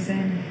doing the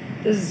same.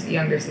 This is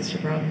younger sister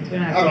problems. We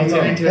don't have to get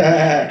too into it.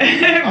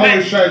 I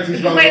was trying to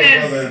teach my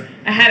little brother.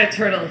 I had a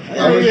turtle.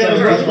 I was trying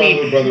to teach my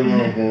little brother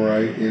wrong,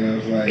 right? You know,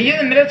 it's like. Are you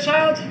the middle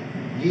child?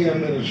 Yeah,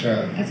 I'm middle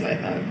child. That's what I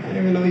thought. I didn't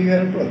even know you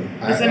had a brother.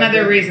 That's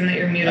another reason that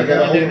you're mutable. I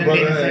got an older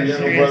brother and a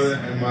younger brother,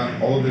 and my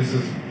oldest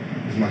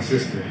is my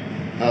sister.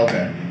 Oh,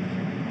 okay.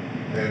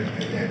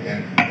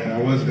 And I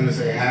was gonna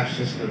say half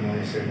sister, but I'm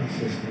gonna say my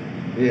sister.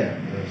 Yeah. You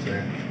know what I'm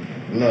saying?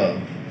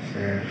 Love.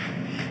 Yeah.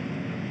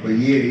 But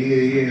yeah.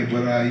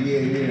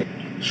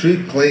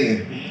 Shareef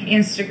Clayton.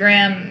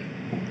 Instagram,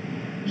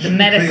 the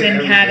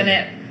Medicine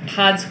Cabinet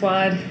Pod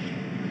Squad,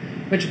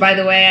 which by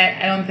the way,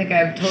 I don't think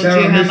I've told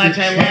you how much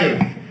I love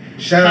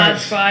Pod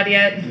Squad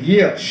yet.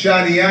 Yeah.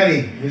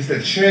 Shadiani,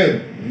 Mr.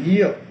 Chim.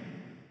 Yeah.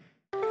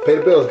 Pay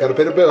the bills, gotta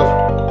pay the bills.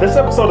 This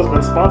episode has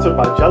been sponsored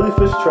by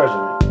Jellyfish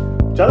Treasury.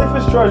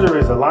 Jellyfish Treasury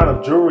is a line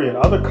of jewelry and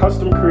other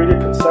custom-created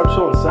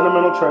conceptual and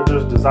sentimental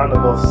treasures designed to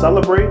both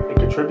celebrate and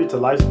contribute to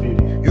life's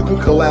beauty. You can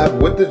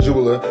collab with the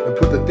jeweler and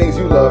put the things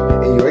you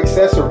love in your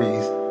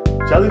accessories.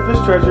 Jellyfish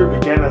Treasury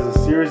began as a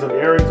series of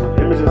earrings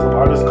with images of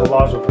artists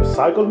collaged with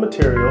recycled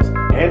materials,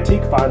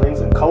 antique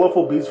findings, and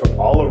colorful beads from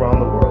all around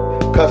the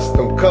world.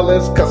 Custom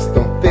colors,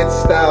 custom fit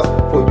styles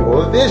for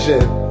your vision.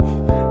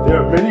 There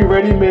are many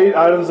ready-made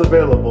items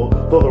available,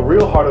 though the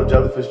real heart of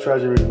Jellyfish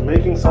Treasury is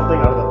making something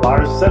out of the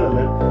buyer's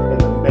sentiment and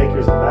the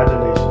maker's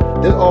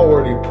imagination. There's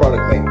already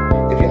product made.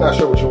 If you're not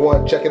sure what you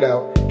want, check it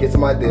out, get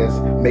some ideas,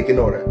 make an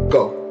order.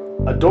 Go.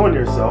 Adorn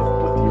yourself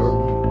with your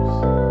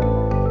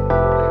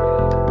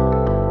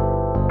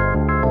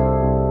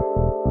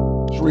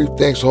muse. Shareef,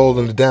 thanks for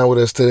holding it down with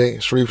us today.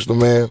 Shareef's the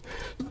man.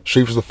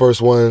 Shareef's the first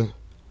one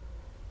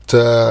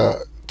to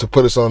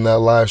put us on that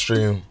live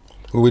stream.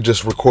 We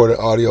just recorded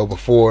audio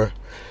before.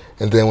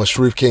 And then when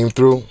Shareef came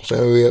through,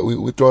 so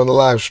we threw on the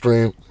live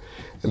stream,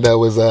 and that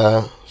was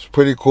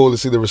pretty cool to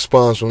see the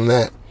response from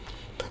that.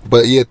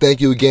 But yeah,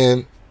 thank you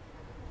again.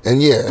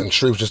 And yeah, and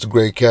Shareef's just a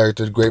great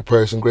character, great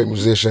person, great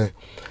musician.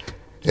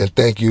 And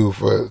thank you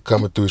for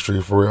coming through,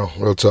 Shareef, for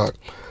real talk.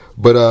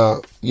 But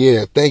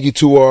yeah, thank you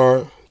to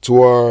our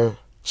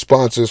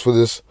sponsors for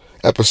this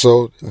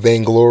episode,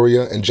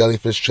 Vaingloria and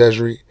Jellyfish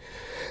Treasury.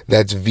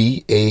 That's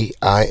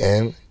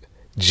VAINGLORIA.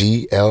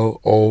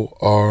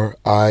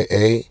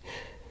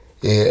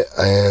 Yeah,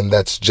 and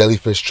that's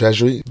Jellyfish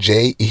Treasury,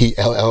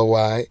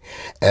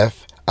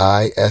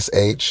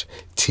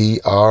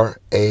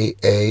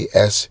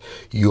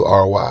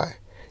 JELLYFISHTRAASURY.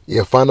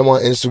 Yeah, find them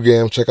on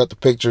Instagram, check out the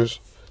pictures,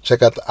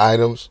 check out the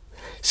items,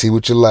 see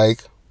what you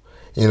like,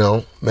 you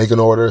know, make an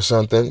order or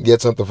something,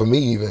 get something for me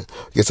even,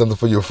 get something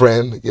for your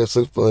friend, get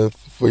something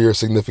for your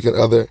significant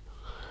other,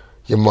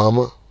 your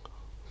mama,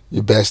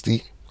 your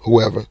bestie,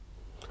 whoever.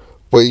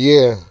 But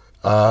yeah,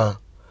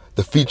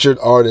 the featured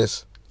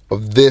artist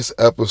of this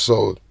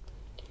episode,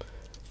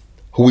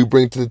 who we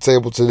bring to the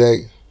table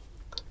today,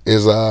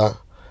 is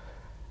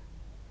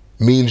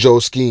Mean Joe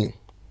Scheme.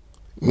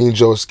 Mean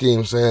Joe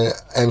Scheme, saying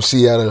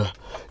MC out of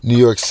New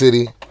York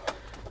City,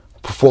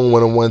 performed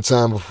with him one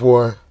time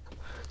before,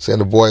 saying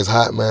the boy's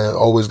hot, man,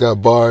 always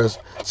got bars.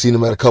 Seen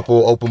him at a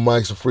couple open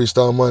mics and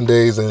Freestyle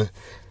Mondays and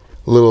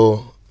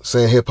little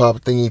saying hip hop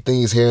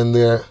thingies here and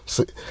there.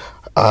 So,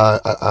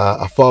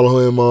 I follow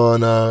him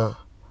on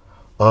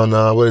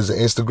what is it,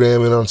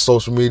 Instagram and on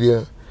social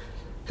media.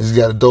 He's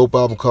got a dope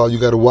album called You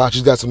Gotta Watch.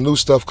 He's got some new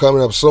stuff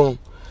coming up soon.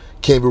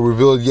 Can't be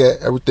revealed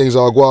yet. Everything's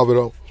all guava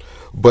though.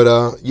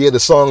 But yeah, the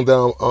song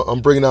that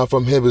I'm bringing out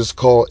from him is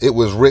called It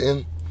Was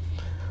Written.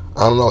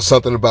 I don't know,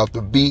 something about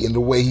the beat and the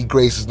way he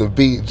graces the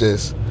beat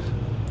just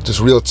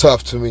real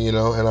tough to me, you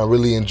know, and I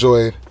really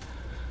enjoyed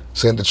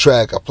saying the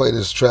track. I played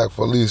this track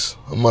for at least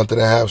a month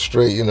and a half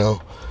straight, you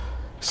know,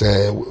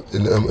 saying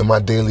in my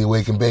daily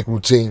wake and bake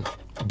routine.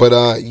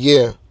 But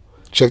yeah,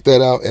 check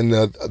that out. And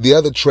the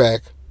other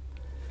track,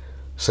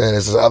 saying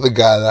there's this other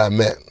guy that I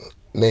met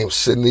named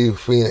Sidney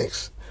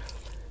Phoenix.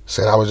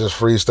 Saying I was just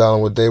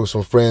freestyling one day with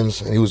some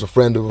friends, and he was a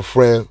friend of a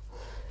friend.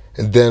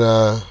 And then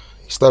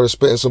he started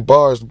spitting some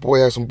bars. The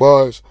boy had some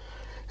bars.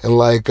 And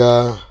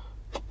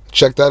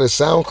checked out his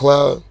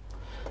SoundCloud.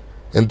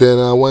 And then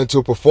I went to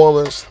a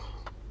performance.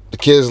 the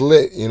kid's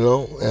lit, you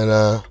know,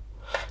 and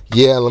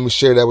yeah, let me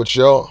share that with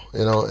y'all,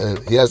 you know. And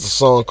he has a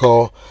song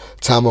called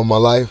 "Time of My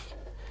Life,"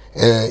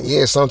 and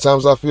yeah,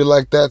 sometimes I feel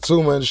like that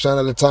too, man, just trying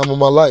at the time of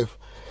my life,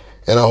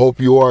 and I hope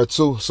you are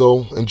too.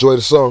 So enjoy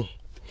the song,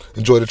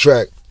 enjoy the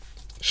track,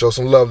 show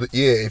some love.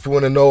 Yeah, if you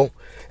want to know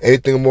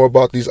anything more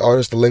about these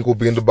artists, the link will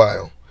be in the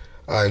bio.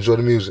 Enjoy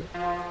the music.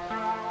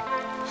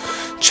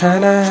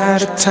 Tryna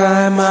have the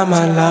time of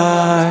my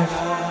life.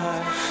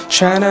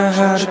 Tryna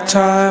have the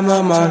time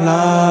of my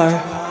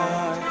life.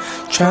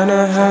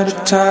 Tryna have the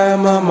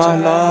time of my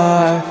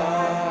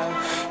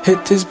life.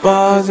 Hit these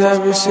bars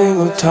every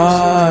single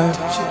time.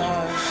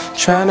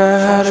 Tryna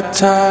have the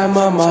time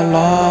of my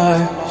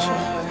life.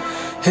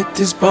 Hit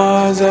these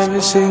bars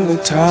every single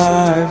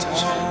time.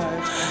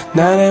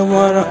 Now they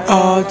wanna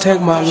all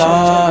take my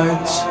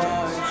lines,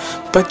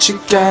 but you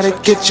gotta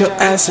get your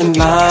ass in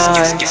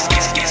line.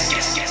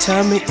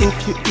 Tell me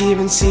if you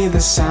even see the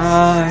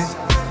sign.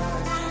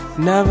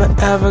 Never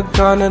ever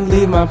gonna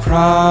leave my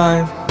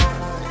prime.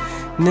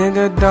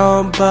 Nigga,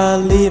 don't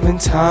believe in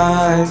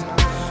time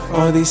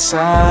or these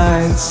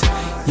signs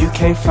you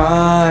can't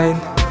find.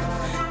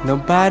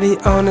 Nobody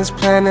on this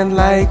planet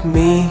like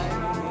me.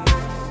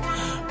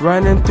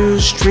 Running through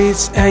the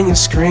streets and your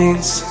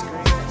screens.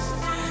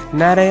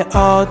 Now they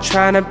all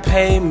tryna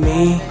pay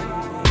me,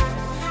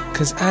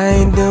 cause I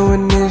ain't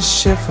doing this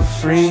shit for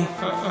free.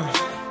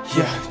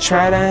 Yeah,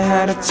 tryna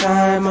have the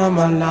time of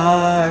my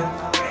life.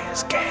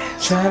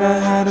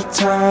 Tryna have the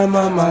time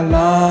of my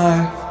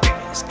life.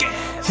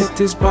 Hit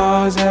these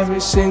bars every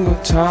single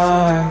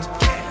time.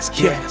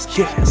 Yeah,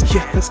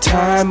 the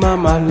time of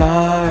my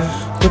life.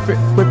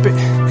 Whip it,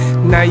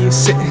 now you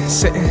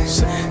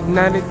sittin'.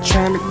 Now they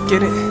tryna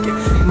get it.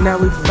 Now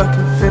we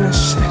fucking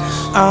finished.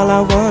 All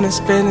I want is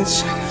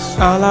spinach.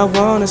 All I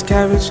want is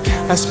cabbage.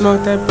 I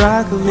smoke that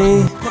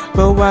broccoli,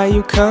 but why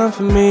you come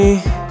for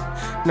me?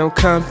 No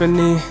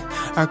company,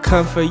 I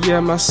come for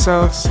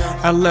myself.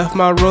 I left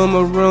my room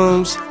of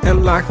rooms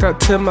and locked up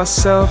to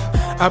myself.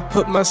 I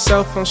put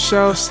myself on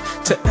shelves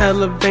to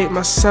elevate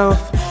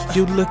myself.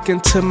 You look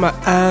into my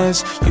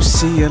eyes, you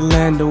see a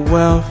land of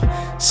wealth.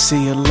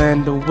 See a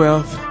land of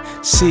wealth.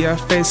 See our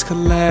face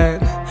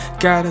collide.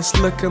 Got us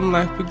looking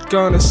like we're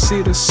gonna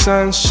see the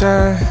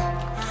sunshine.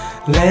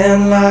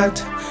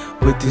 Landlocked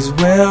with these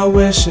well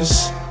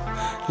wishes.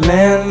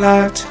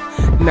 Landlocked,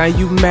 now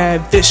you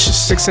mad vicious.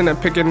 Sixing and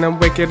picking them,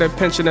 waking up,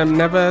 pinching them.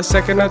 Never a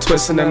second of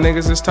twisting them.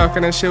 Niggas is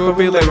talking and shit, we'll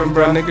be living,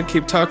 bro. Nigga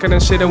keep talking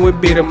and shit and we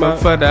beat them up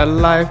for that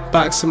life.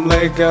 Box some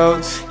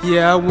Legos.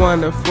 Yeah, I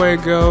want a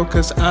fuego,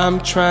 cause I'm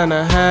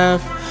tryna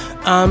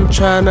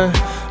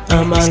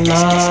my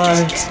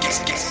life.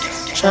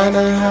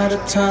 Tryna have the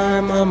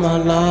time of my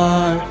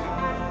life.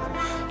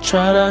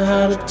 Tryna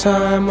have the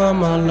time of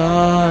my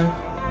life.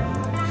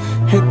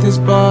 Hit these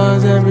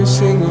bars every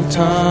single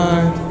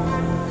time.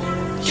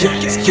 Yeah,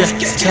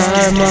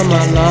 time of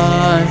my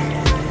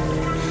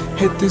life.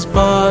 Hit these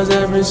bars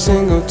every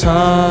single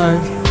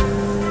time.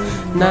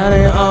 Now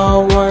they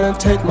all wanna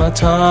take my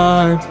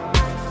time.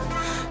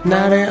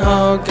 Now they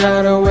all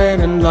gotta wait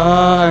in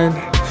line,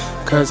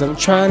 cause I'm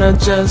tryna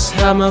just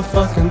have my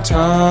fucking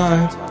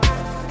time.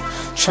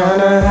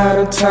 Tryna have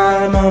the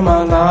time of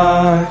my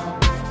life.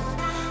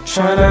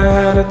 Tryna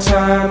have the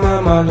time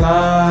of my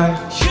life.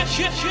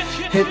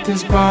 Hit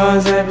these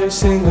bars every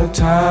single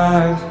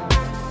time.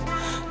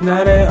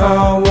 Now they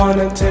all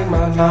wanna take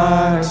my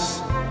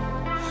lives.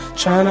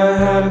 Tryna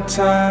have the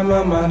time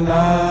of my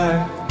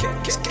life.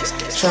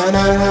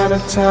 Tryna have the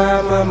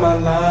time of my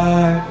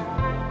life.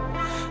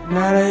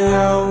 Now they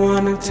all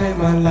wanna take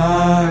my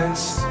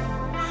lives,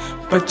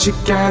 but you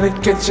gotta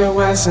get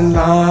your ass in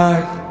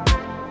line.